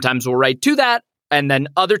 And sometimes we'll write to that. And then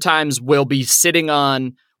other times we'll be sitting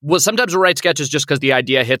on, sometimes we'll write sketches just because the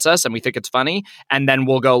idea hits us and we think it's funny. And then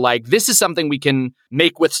we'll go like, this is something we can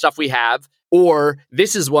make with stuff we have. Or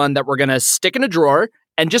this is one that we're going to stick in a drawer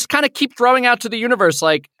and just kind of keep throwing out to the universe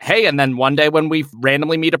like, hey, and then one day when we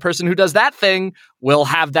randomly meet a person who does that thing, we'll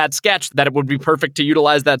have that sketch that it would be perfect to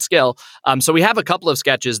utilize that skill. So we have a couple of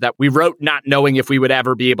sketches that we wrote not knowing if we would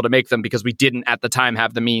ever be able to make them because we didn't at the time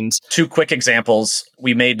have the means. Two quick examples.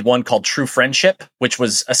 We made one called True Friendship, which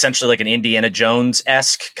was essentially like an Indiana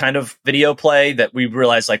Jones-esque kind of video play that we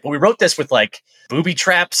realized like, well, we wrote this with like booby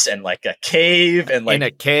traps and like a cave and like in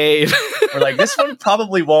a cave. We're like, this one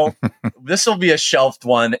probably won't. This will be a shelved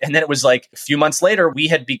one. And then it was like a few months later, we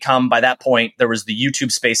had become, by that point, there was the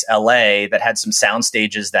YouTube Space LA that had some sound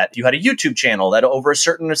stages that you had a YouTube channel that over a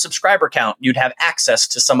certain subscriber count, you'd have access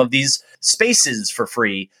to some of these spaces for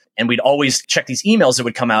free. And we'd always check these emails that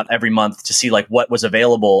would come out every month to see like what was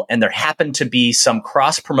available. And there happened to be some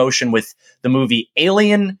cross promotion with the movie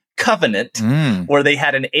Alien Covenant, where they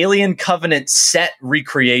had an Alien Covenant set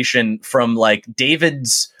recreation from like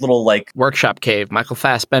David's little like workshop cave, Michael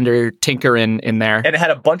Fassbender tinker in there. And it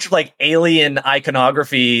had a bunch of like alien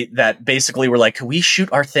iconography that basically were like, can we shoot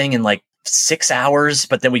our thing in like 6 hours?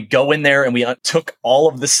 But then we go in there and we took all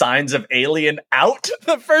of the signs of Alien out.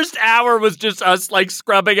 The first hour was just us like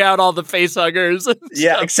scrubbing out all the face huggers.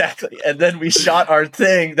 Yeah, exactly. And then we shot our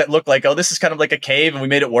thing that looked like, oh, this is kind of like a cave, and we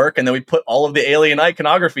made it work. And then we put all of the alien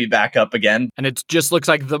iconography back up again. And it just looks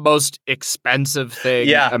like the most expensive thing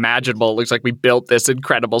imaginable. It looks like we built this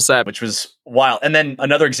incredible set. Which was wild. And then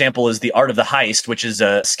another example is The Art of the Heist, which is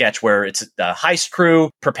a sketch where it's a heist crew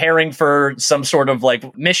preparing for some sort of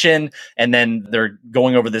like mission. And then they're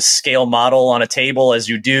going over this scale model on a table, as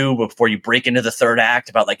you do before you break into the third act,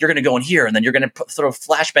 about like, you're going to go in here and then you're going to throw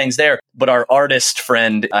flashbangs there. But our artist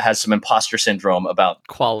friend has some imposter syndrome about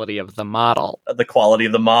quality of the model. The quality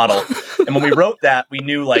of the model. And when we wrote that, we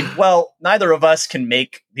knew like, well, neither of us can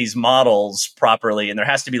make these models properly. And there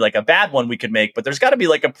has to be like a bad one we could make, but there's got to be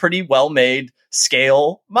like a pretty well-made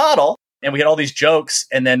scale model. And we had all these jokes.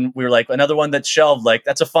 And then we were like, another one that's shelved, like,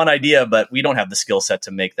 that's a fun idea, but we don't have the skill set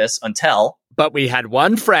to make this until... But we had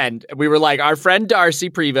one friend. We were like, our friend Darcy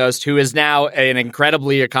Prevost, who is now an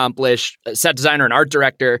incredibly accomplished set designer and art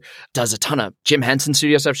director, does a ton of Jim Henson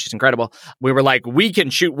studio stuff. She's incredible. We were like, we can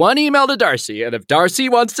shoot one email to Darcy. And if Darcy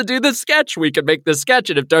wants to do this sketch, we can make this sketch.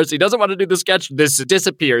 And if Darcy doesn't want to do the sketch, this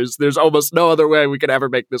disappears. There's almost no other way we could ever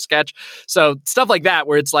make this sketch. So stuff like that,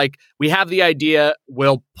 where it's like, we have the idea,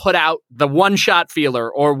 we'll put out the one-shot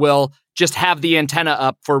feeler, or we'll just have the antenna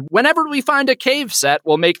up for whenever we find a cave set,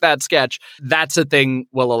 we'll make that sketch. That's a thing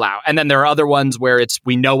we'll allow. And then there are other ones where it's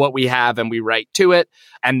we know what we have and we write to it.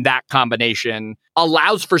 And that combination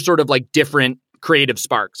allows for sort of like different creative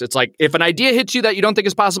sparks. It's like if an idea hits you that you don't think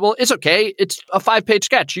is possible, it's okay. It's a 5-page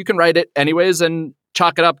sketch. You can write it anyways and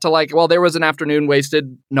chalk it up to like, well, there was an afternoon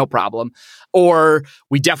wasted, no problem. Or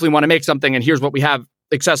we definitely want to make something and here's what we have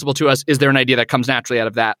accessible to us. Is there an idea that comes naturally out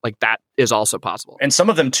of that? Like that is also possible. And some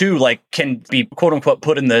of them too, like can be quote unquote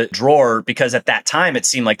put in the drawer because at that time it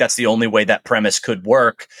seemed like that's the only way that premise could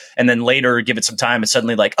work. And then later give it some time and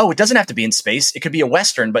suddenly like, oh, it doesn't have to be in space. It could be a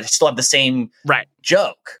Western, but still have the same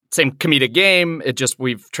joke. Same comedic game. It just,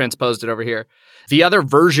 we've transposed it over here. The other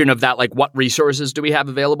version of that, like what resources do we have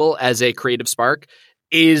available as a creative spark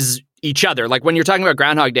is each other. Like when you're talking about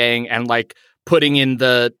Groundhog Day and like putting in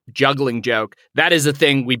the juggling joke, that is a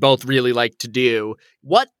thing we both really like to do.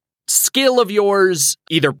 What skill of yours,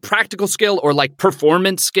 either practical skill or like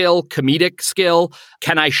performance skill, comedic skill,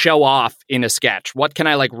 can I show off in a sketch? What can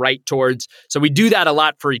I like write towards? So we do that a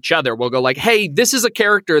lot for each other. We'll go like, hey, this is a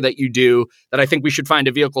character that you do that I think we should find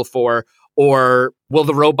a vehicle for. Or Will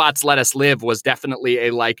the Robots Let Us Live was definitely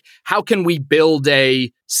a like, how can we build a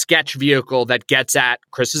sketch vehicle that gets at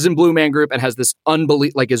Chris is in Blue Man Group and has this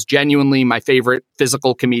like is genuinely my favorite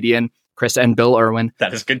physical comedian, Chris and Bill Irwin.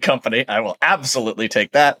 That is good company. I will absolutely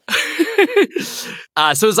take that.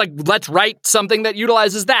 So it's like, let's write something that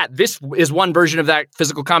utilizes that. This is one version of that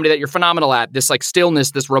physical comedy that you're phenomenal at. This like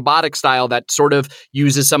stillness, this robotic style that sort of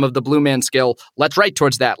uses some of the Blue Man skill. Let's write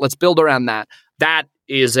towards that. Let's build around that. That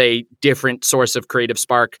is a different source of creative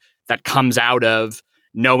spark that comes out of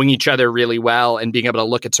knowing each other really well and being able to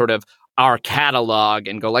look at sort of our catalog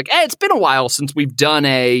and go like, hey, it's been a while since we've done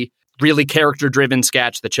a really character-driven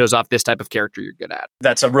sketch that shows off this type of character you're good at.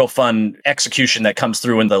 That's a real fun execution that comes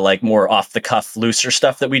through in the like more off-the-cuff, looser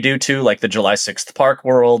stuff that we do too, like the July 6th Park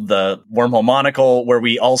World, the Wormhole Monocle, where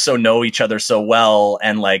we also know each other so well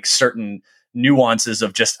and like certain nuances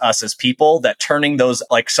of just us as people that turning those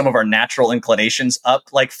like some of our natural inclinations up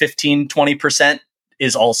like 15-20%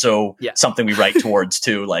 is also something we write towards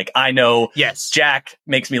too. Like I know Jack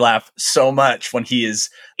makes me laugh so much when he is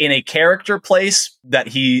in a character place that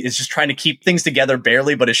he is just trying to keep things together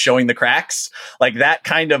barely, but is showing the cracks. Like that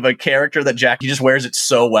kind of a character that Jack, he just wears it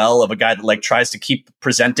so well, of a guy that like tries to keep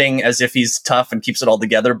presenting as if he's tough and keeps it all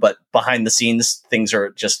together, but behind the scenes things are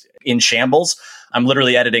just in shambles. I'm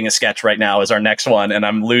literally editing a sketch right now as our next one, and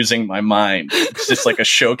I'm losing my mind. It's just like a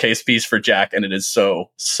showcase piece for Jack, and it is so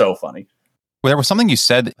funny. Well, there was something you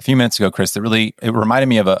said a few minutes ago, Chris, that really, it reminded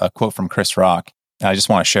me of a quote from Chris Rock. I just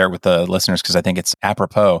want to share it with the listeners because I think it's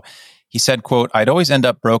apropos. He said, quote, "I'd always end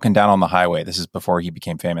up broken down on the highway." This is before he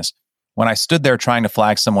became famous. "When I stood there trying to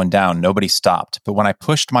flag someone down, nobody stopped. But when I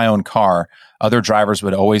pushed my own car, other drivers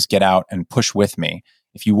would always get out and push with me.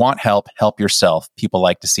 If you want help, help yourself. People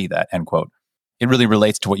like to see that," end quote. It really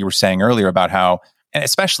relates to what you were saying earlier about how, and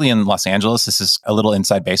especially in Los Angeles, this is a little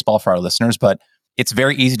inside baseball for our listeners, but it's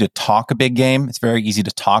very easy to talk a big game. It's very easy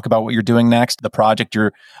to talk about what you're doing next, the project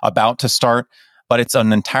you're about to start, but it's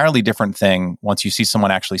an entirely different thing once you see someone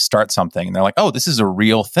actually start something and they're like, oh, this is a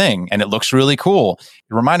real thing and it looks really cool.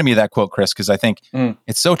 It reminded me of that quote, Chris, because I think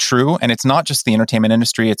it's so true. And it's not just the entertainment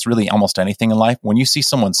industry. It's really almost anything in life. When you see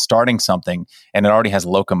someone starting something and it already has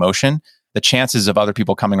locomotion, the chances of other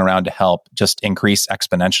people coming around to help just increase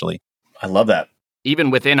exponentially. I love that. Even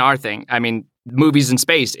within our thing, I mean, movies in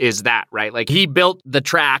space is that, right? Like he built the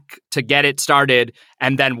track to get it started.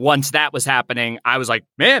 And then once that was happening, I was like,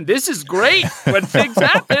 man, this is great when things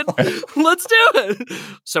happen. Let's do it.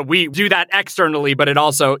 So we do that externally, but it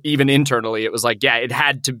also, even internally, it was like, yeah, it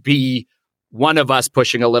had to be one of us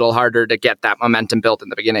pushing a little harder to get that momentum built in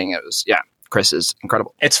the beginning. It was, Chris is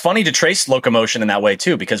incredible. It's funny to trace locomotion in that way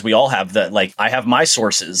too, because we all have I have my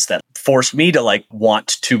sources that forced me to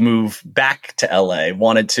want to move back to LA,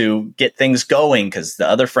 wanted to get things going because the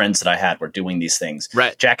other friends that I had were doing these things.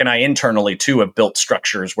 Right. Jack and I internally too have built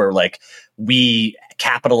structures where we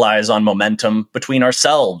capitalize on momentum between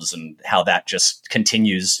ourselves and how that just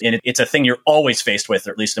continues. And it's a thing you're always faced with,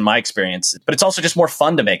 or at least in my experience. But it's also just more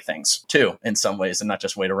fun to make things too, in some ways, and not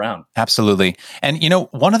just wait around. Absolutely. And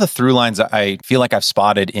one of the through lines I feel like I've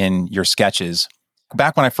spotted in your sketches,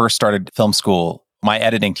 back when I first started film school, my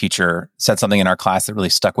editing teacher said something in our class that really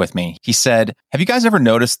stuck with me. He said, "Have you guys ever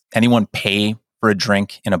noticed anyone pay for a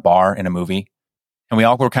drink in a bar in a movie?" And we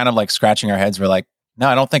all were kind of scratching our heads. We're like, "No,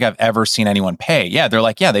 I don't think I've ever seen anyone pay." Yeah, they're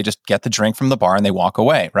they just get the drink from the bar and they walk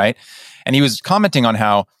away, right? And he was commenting on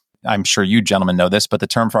how, I'm sure you gentlemen know this, but the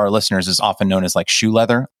term for our listeners is often known as shoe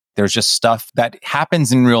leather. There's just stuff that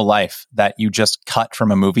happens in real life that you just cut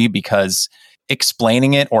from a movie because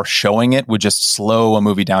explaining it or showing it would just slow a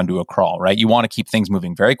movie down to a crawl, right? You want to keep things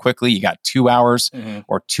moving very quickly. You got 2 hours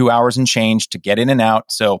or 2 hours and change to get in and out.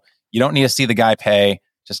 So you don't need to see the guy pay.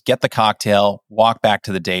 Just get the cocktail, walk back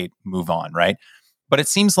to the date, move on, right? But it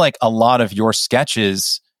seems like a lot of your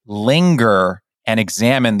sketches linger and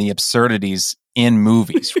examine the absurdities in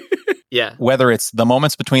movies. Yeah. Whether it's the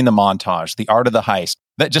moments between the montage, the art of the heist,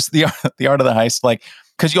 the art of the heist,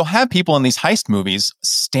 because you'll have people in these heist movies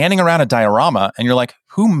standing around a diorama and you're like,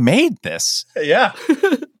 who made this? Yeah.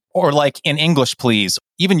 Or in English, Please,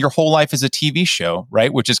 even Your Whole Life is a TV show,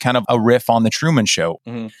 right? Which is kind of a riff on The Truman Show.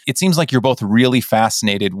 Mm-hmm. It seems like you're both really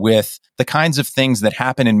fascinated with the kinds of things that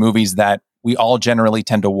happen in movies that we all generally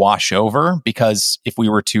tend to wash over, because if we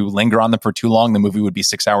were to linger on them for too long, the movie would be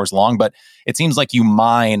 6 hours long. But it seems like you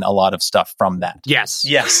mine a lot of stuff from that. Yes.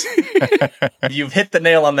 You've hit the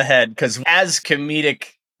nail on the head, because as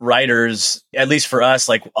comedic writers, at least for us,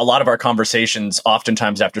 a lot of our conversations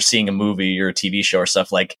oftentimes after seeing a movie or a TV show or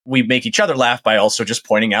stuff, we make each other laugh by also just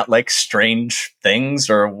pointing out strange things,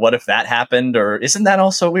 or what if that happened, or isn't that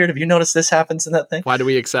also weird? Have you noticed this happens in that thing? Why do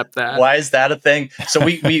we accept that? Why is that a thing? So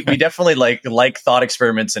we definitely like thought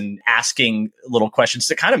experiments and asking little questions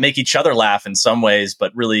to kind of make each other laugh in some ways,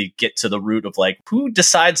 but really get to the root of who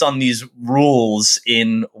decides on these rules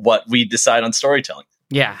in what we decide on storytelling.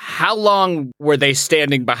 Yeah. How long were they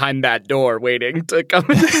standing behind that door waiting to come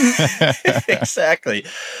in? Exactly.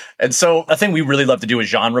 And so a thing we really love to do is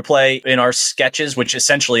genre play in our sketches, which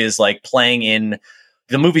essentially is playing in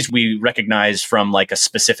the movies we recognize from a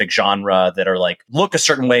specific genre that are look a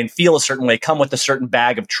certain way and feel a certain way, come with a certain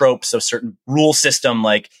bag of tropes, a certain rule system.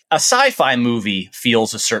 A sci-fi movie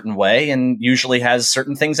feels a certain way and usually has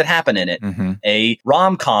certain things that happen in it. Mm-hmm. A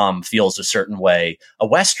rom-com feels a certain way. A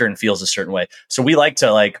Western feels a certain way. So we like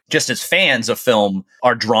to just as fans of film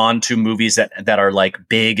are drawn to movies that are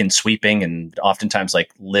big and sweeping and oftentimes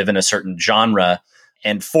live in a certain genre.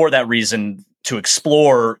 And for that reason, to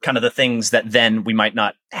explore kind of the things that then we might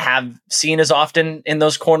not have seen as often in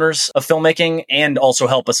those corners of filmmaking, and also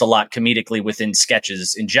help us a lot comedically within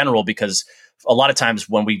sketches in general, because a lot of times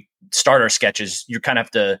when we start our sketches, you kind of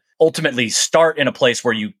have to ultimately start in a place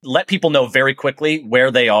where you let people know very quickly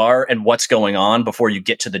where they are and what's going on before you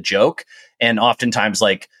get to the joke. And oftentimes,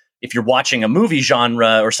 if you're watching a movie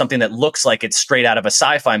genre or something that looks like it's straight out of a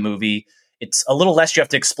sci-fi movie, it's a little less you have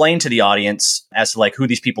to explain to the audience as to who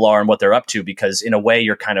these people are and what they're up to, because in a way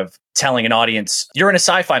you're kind of telling an audience you're in a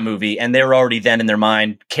sci-fi movie and they're already then in their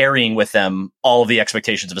mind carrying with them all of the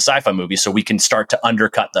expectations of a sci-fi movie. So we can start to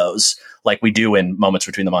undercut those like we do in moments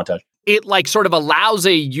between the montage. It sort of allows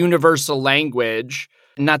a universal language.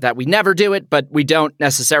 Not that we never do it, but we don't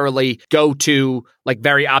necessarily go to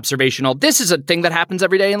very observational. This is a thing that happens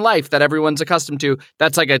every day in life that everyone's accustomed to.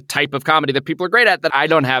 That's a type of comedy that people are great at that I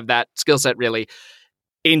don't have that skill set really.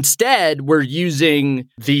 Instead, we're using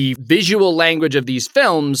the visual language of these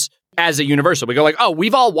films as a universal. We go oh,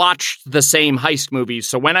 we've all watched the same heist movies.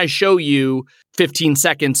 So when I show you 15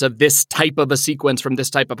 seconds of this type of a sequence from this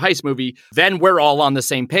type of heist movie, then we're all on the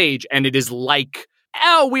same page. And it is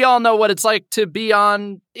we all know what it's like to be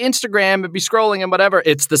on Instagram and be scrolling and whatever.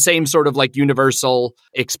 It's the same sort of universal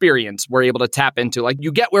experience we're able to tap into.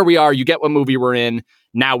 You get where we are, you get what movie we're in.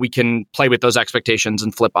 Now we can play with those expectations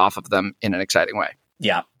and flip off of them in an exciting way.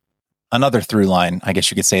 Yeah. Another through line, I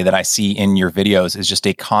guess you could say, that I see in your videos is just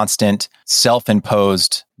a constant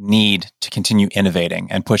self-imposed need to continue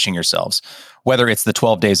innovating and pushing yourselves. Whether it's the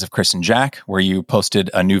 12 days of Chris and Jack, where you posted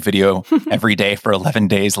a new video every day for 11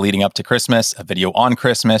 days leading up to Christmas, a video on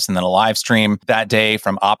Christmas, and then a live stream that day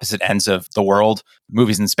from opposite ends of the world.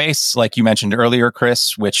 Movies in Space, like you mentioned earlier,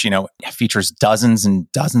 Chris, which, features dozens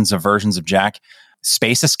and dozens of versions of Jack.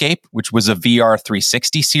 Space Escape, which was a VR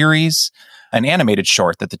 360 series, an animated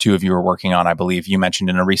short that the two of you were working on, I believe you mentioned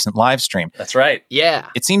in a recent live stream. That's right. Yeah.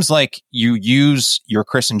 It seems like you use your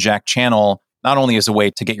Chris and Jack channel not only as a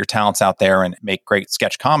way to get your talents out there and make great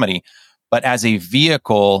sketch comedy, but as a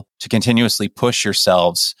vehicle to continuously push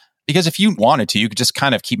yourselves. Because if you wanted to, you could just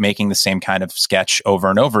kind of keep making the same kind of sketch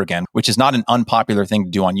over and over again, which is not an unpopular thing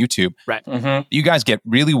to do on YouTube. Right. Mm-hmm. You guys get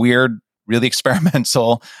really weird, really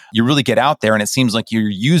experimental. You really get out there, and it seems like you're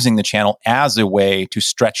using the channel as a way to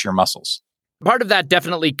stretch your muscles. Part of that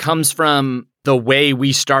definitely comes from the way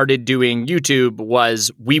we started doing YouTube.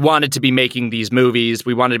 Was we wanted to be making these movies,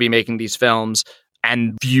 we wanted to be making these films,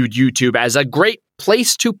 and viewed YouTube as a great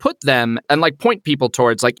place to put them and like point people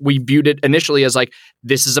towards. Like we viewed it initially as like,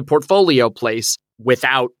 this is a portfolio place,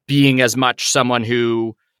 without being as much someone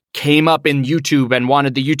who came up in YouTube and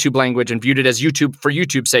wanted the YouTube language and viewed it as YouTube for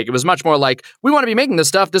YouTube's sake. It was much more like, we want to be making this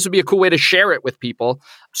stuff. This would be a cool way to share it with people.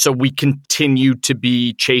 So we continue to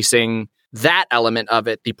be chasing that element of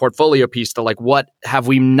it, the portfolio piece, the like, what have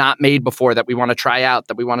we not made before that we want to try out,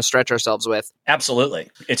 that we want to stretch ourselves with? Absolutely.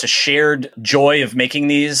 It's a shared joy of making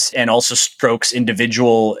these, and also strokes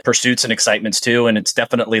individual pursuits and excitements too. And it's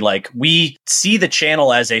definitely like, we see the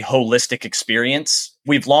channel as a holistic experience.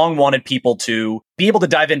 We've long wanted people to be able to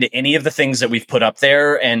dive into any of the things that we've put up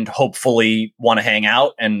there and hopefully want to hang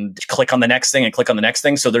out and click on the next thing and click on the next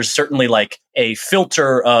thing. So there's certainly like a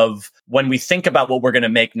filter of when we think about what we're going to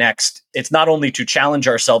make next, it's not only to challenge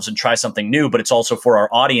ourselves and try something new, but it's also for our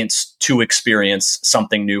audience to experience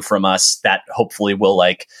something new from us that hopefully will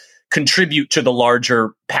like contribute to the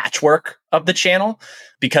larger patchwork of the channel.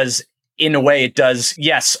 Because in a way, it does,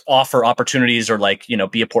 yes, offer opportunities or like,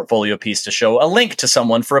 be a portfolio piece to show a link to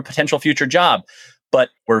someone for a potential future job. But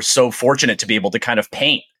we're so fortunate to be able to kind of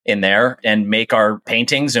paint in there and make our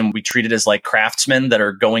paintings. And we treat it as like craftsmen that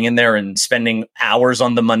are going in there and spending hours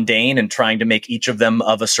on the mundane and trying to make each of them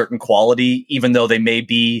of a certain quality, even though they may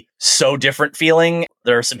be so different feeling.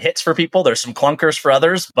 There are some hits for people. There's some clunkers for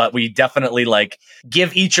others, but we definitely like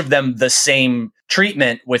give each of them the same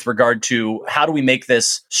treatment with regard to how do we make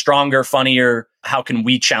this stronger, funnier? How can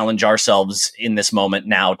we challenge ourselves in this moment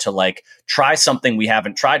now to like try something we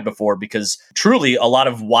haven't tried before? Because truly a lot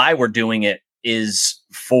of why we're doing it is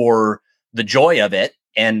for the joy of it.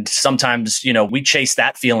 And sometimes, we chase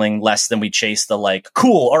that feeling less than we chase the like,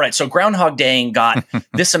 cool. All right. So Groundhog Day got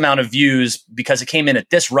this amount of views because it came in at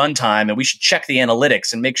this runtime, and we should check the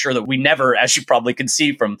analytics and make sure that we never, as you probably can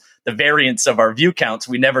see from the variance of our view counts,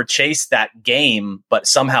 we never chase that game, but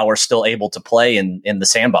somehow are still able to play in the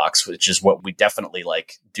sandbox, which is what we definitely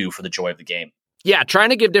like do for the joy of the game. Yeah, trying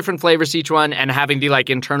to give different flavors to each one and having the like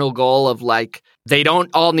internal goal of like, they don't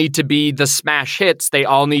all need to be the smash hits. They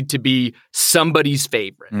all need to be somebody's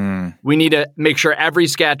favorite. We need to make sure every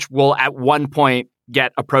sketch will at one point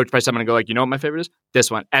get approached by someone and go like, you know what my favorite is? This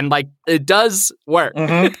one. And like, it does work.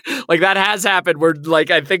 Mm-hmm. Like that has happened where like,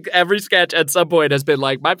 I think every sketch at some point has been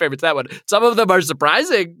like, my favorite's that one. Some of them are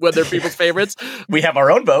surprising when they're people's favorites. We have our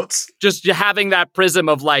own votes. Just having that prism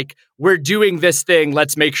of like, we're doing this thing.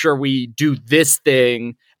 Let's make sure we do this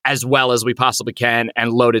thing as well as we possibly can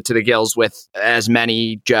and load it to the gills with as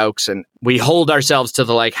many jokes. And we hold ourselves to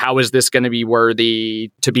the like, how is this going to be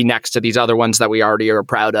worthy to be next to these other ones that we already are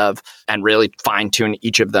proud of, and really fine tune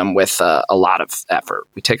each of them with a lot of effort.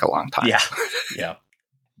 We take a long time.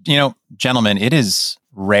 Yeah. Gentlemen, it is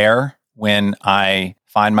rare when I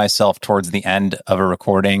find myself towards the end of a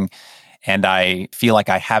recording and I feel like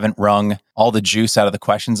I haven't wrung all the juice out of the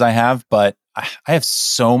questions I have, but I have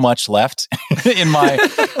so much left in my,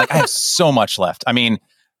 I have so much left. I mean,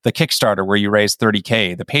 the Kickstarter where you raised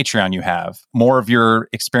 $30K, the Patreon you have, more of your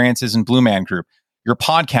experiences in Blue Man Group, your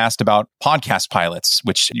podcast about podcast pilots,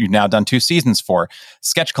 which you've now done 2 seasons for,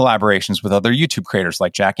 sketch collaborations with other YouTube creators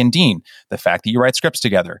like Jack and Dean, the fact that you write scripts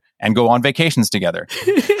together and go on vacations together.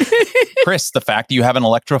 Chris, the fact that you have an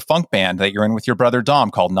electro funk band that you're in with your brother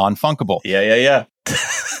Dom called Non-Funkable. Yeah.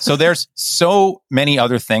 So there's so many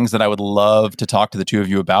other things that I would love to talk to the two of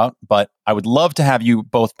you about, but I would love to have you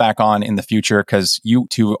both back on in the future because you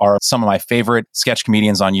two are some of my favorite sketch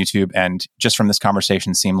comedians on YouTube. And just from this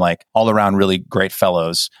conversation seem like all around really great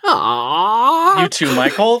fellows. Aww. You too,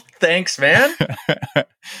 Michael. Thanks, man.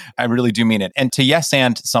 I really do mean it. And to yes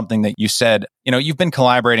and something that you said, you've been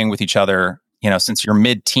collaborating with each other, since your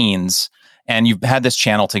mid-teens, and you've had this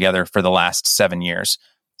channel together for the last 7 years.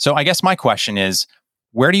 So I guess my question is,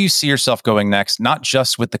 where do you see yourself going next, not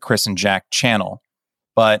just with the Chris and Jack channel,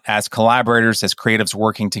 but as collaborators, as creatives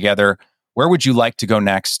working together, where would you like to go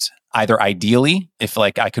next? Either ideally, if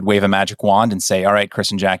I could wave a magic wand and say, all right,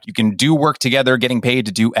 Chris and Jack, you can do work together, getting paid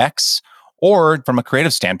to do X, or from a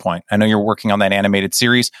creative standpoint, I know you're working on that animated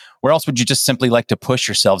series. Where else would you just simply like to push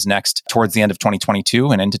yourselves next towards the end of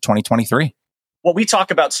 2022 and into 2023? What we talk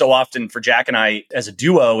about so often for Jack and I as a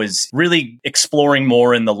duo is really exploring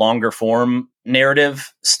more in the longer form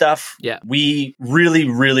narrative stuff. Yeah. We really,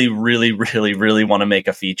 really, really, really, really want to make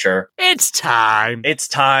a feature. It's time. It's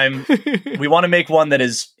time. We want to make one that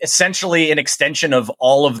is essentially an extension of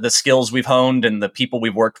all of the skills we've honed and the people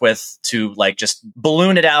we've worked with to just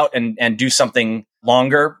balloon it out and do something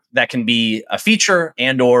longer that can be a feature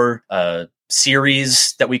and or a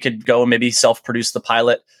series that we could go and maybe self-produce the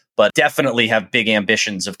pilot. But definitely have big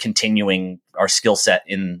ambitions of continuing our skill set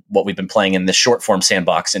in what we've been playing in this short form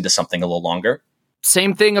sandbox into something a little longer.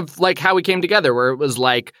 Same thing of how we came together, where it was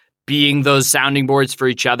being those sounding boards for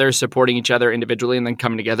each other, supporting each other individually, and then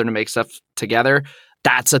coming together to make stuff together.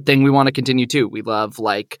 That's a thing we want to continue too. We love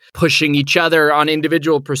pushing each other on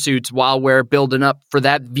individual pursuits while we're building up for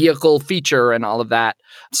that vehicle feature and all of that.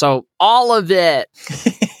 So all of it.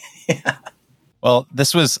 Yeah. Well,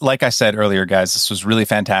 this was, like I said earlier, guys, this was really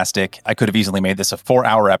fantastic. I could have easily made this a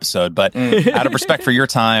 4-hour episode, but out of respect for your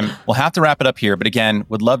time, we'll have to wrap it up here. But again,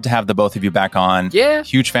 would love to have the both of you back on. Yeah.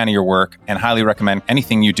 Huge fan of your work and highly recommend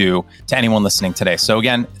anything you do to anyone listening today. So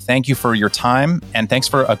again, thank you for your time and thanks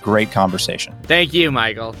for a great conversation. Thank you,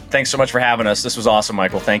 Michael. Thanks so much for having us. This was awesome,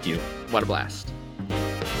 Michael. Thank you. What a blast.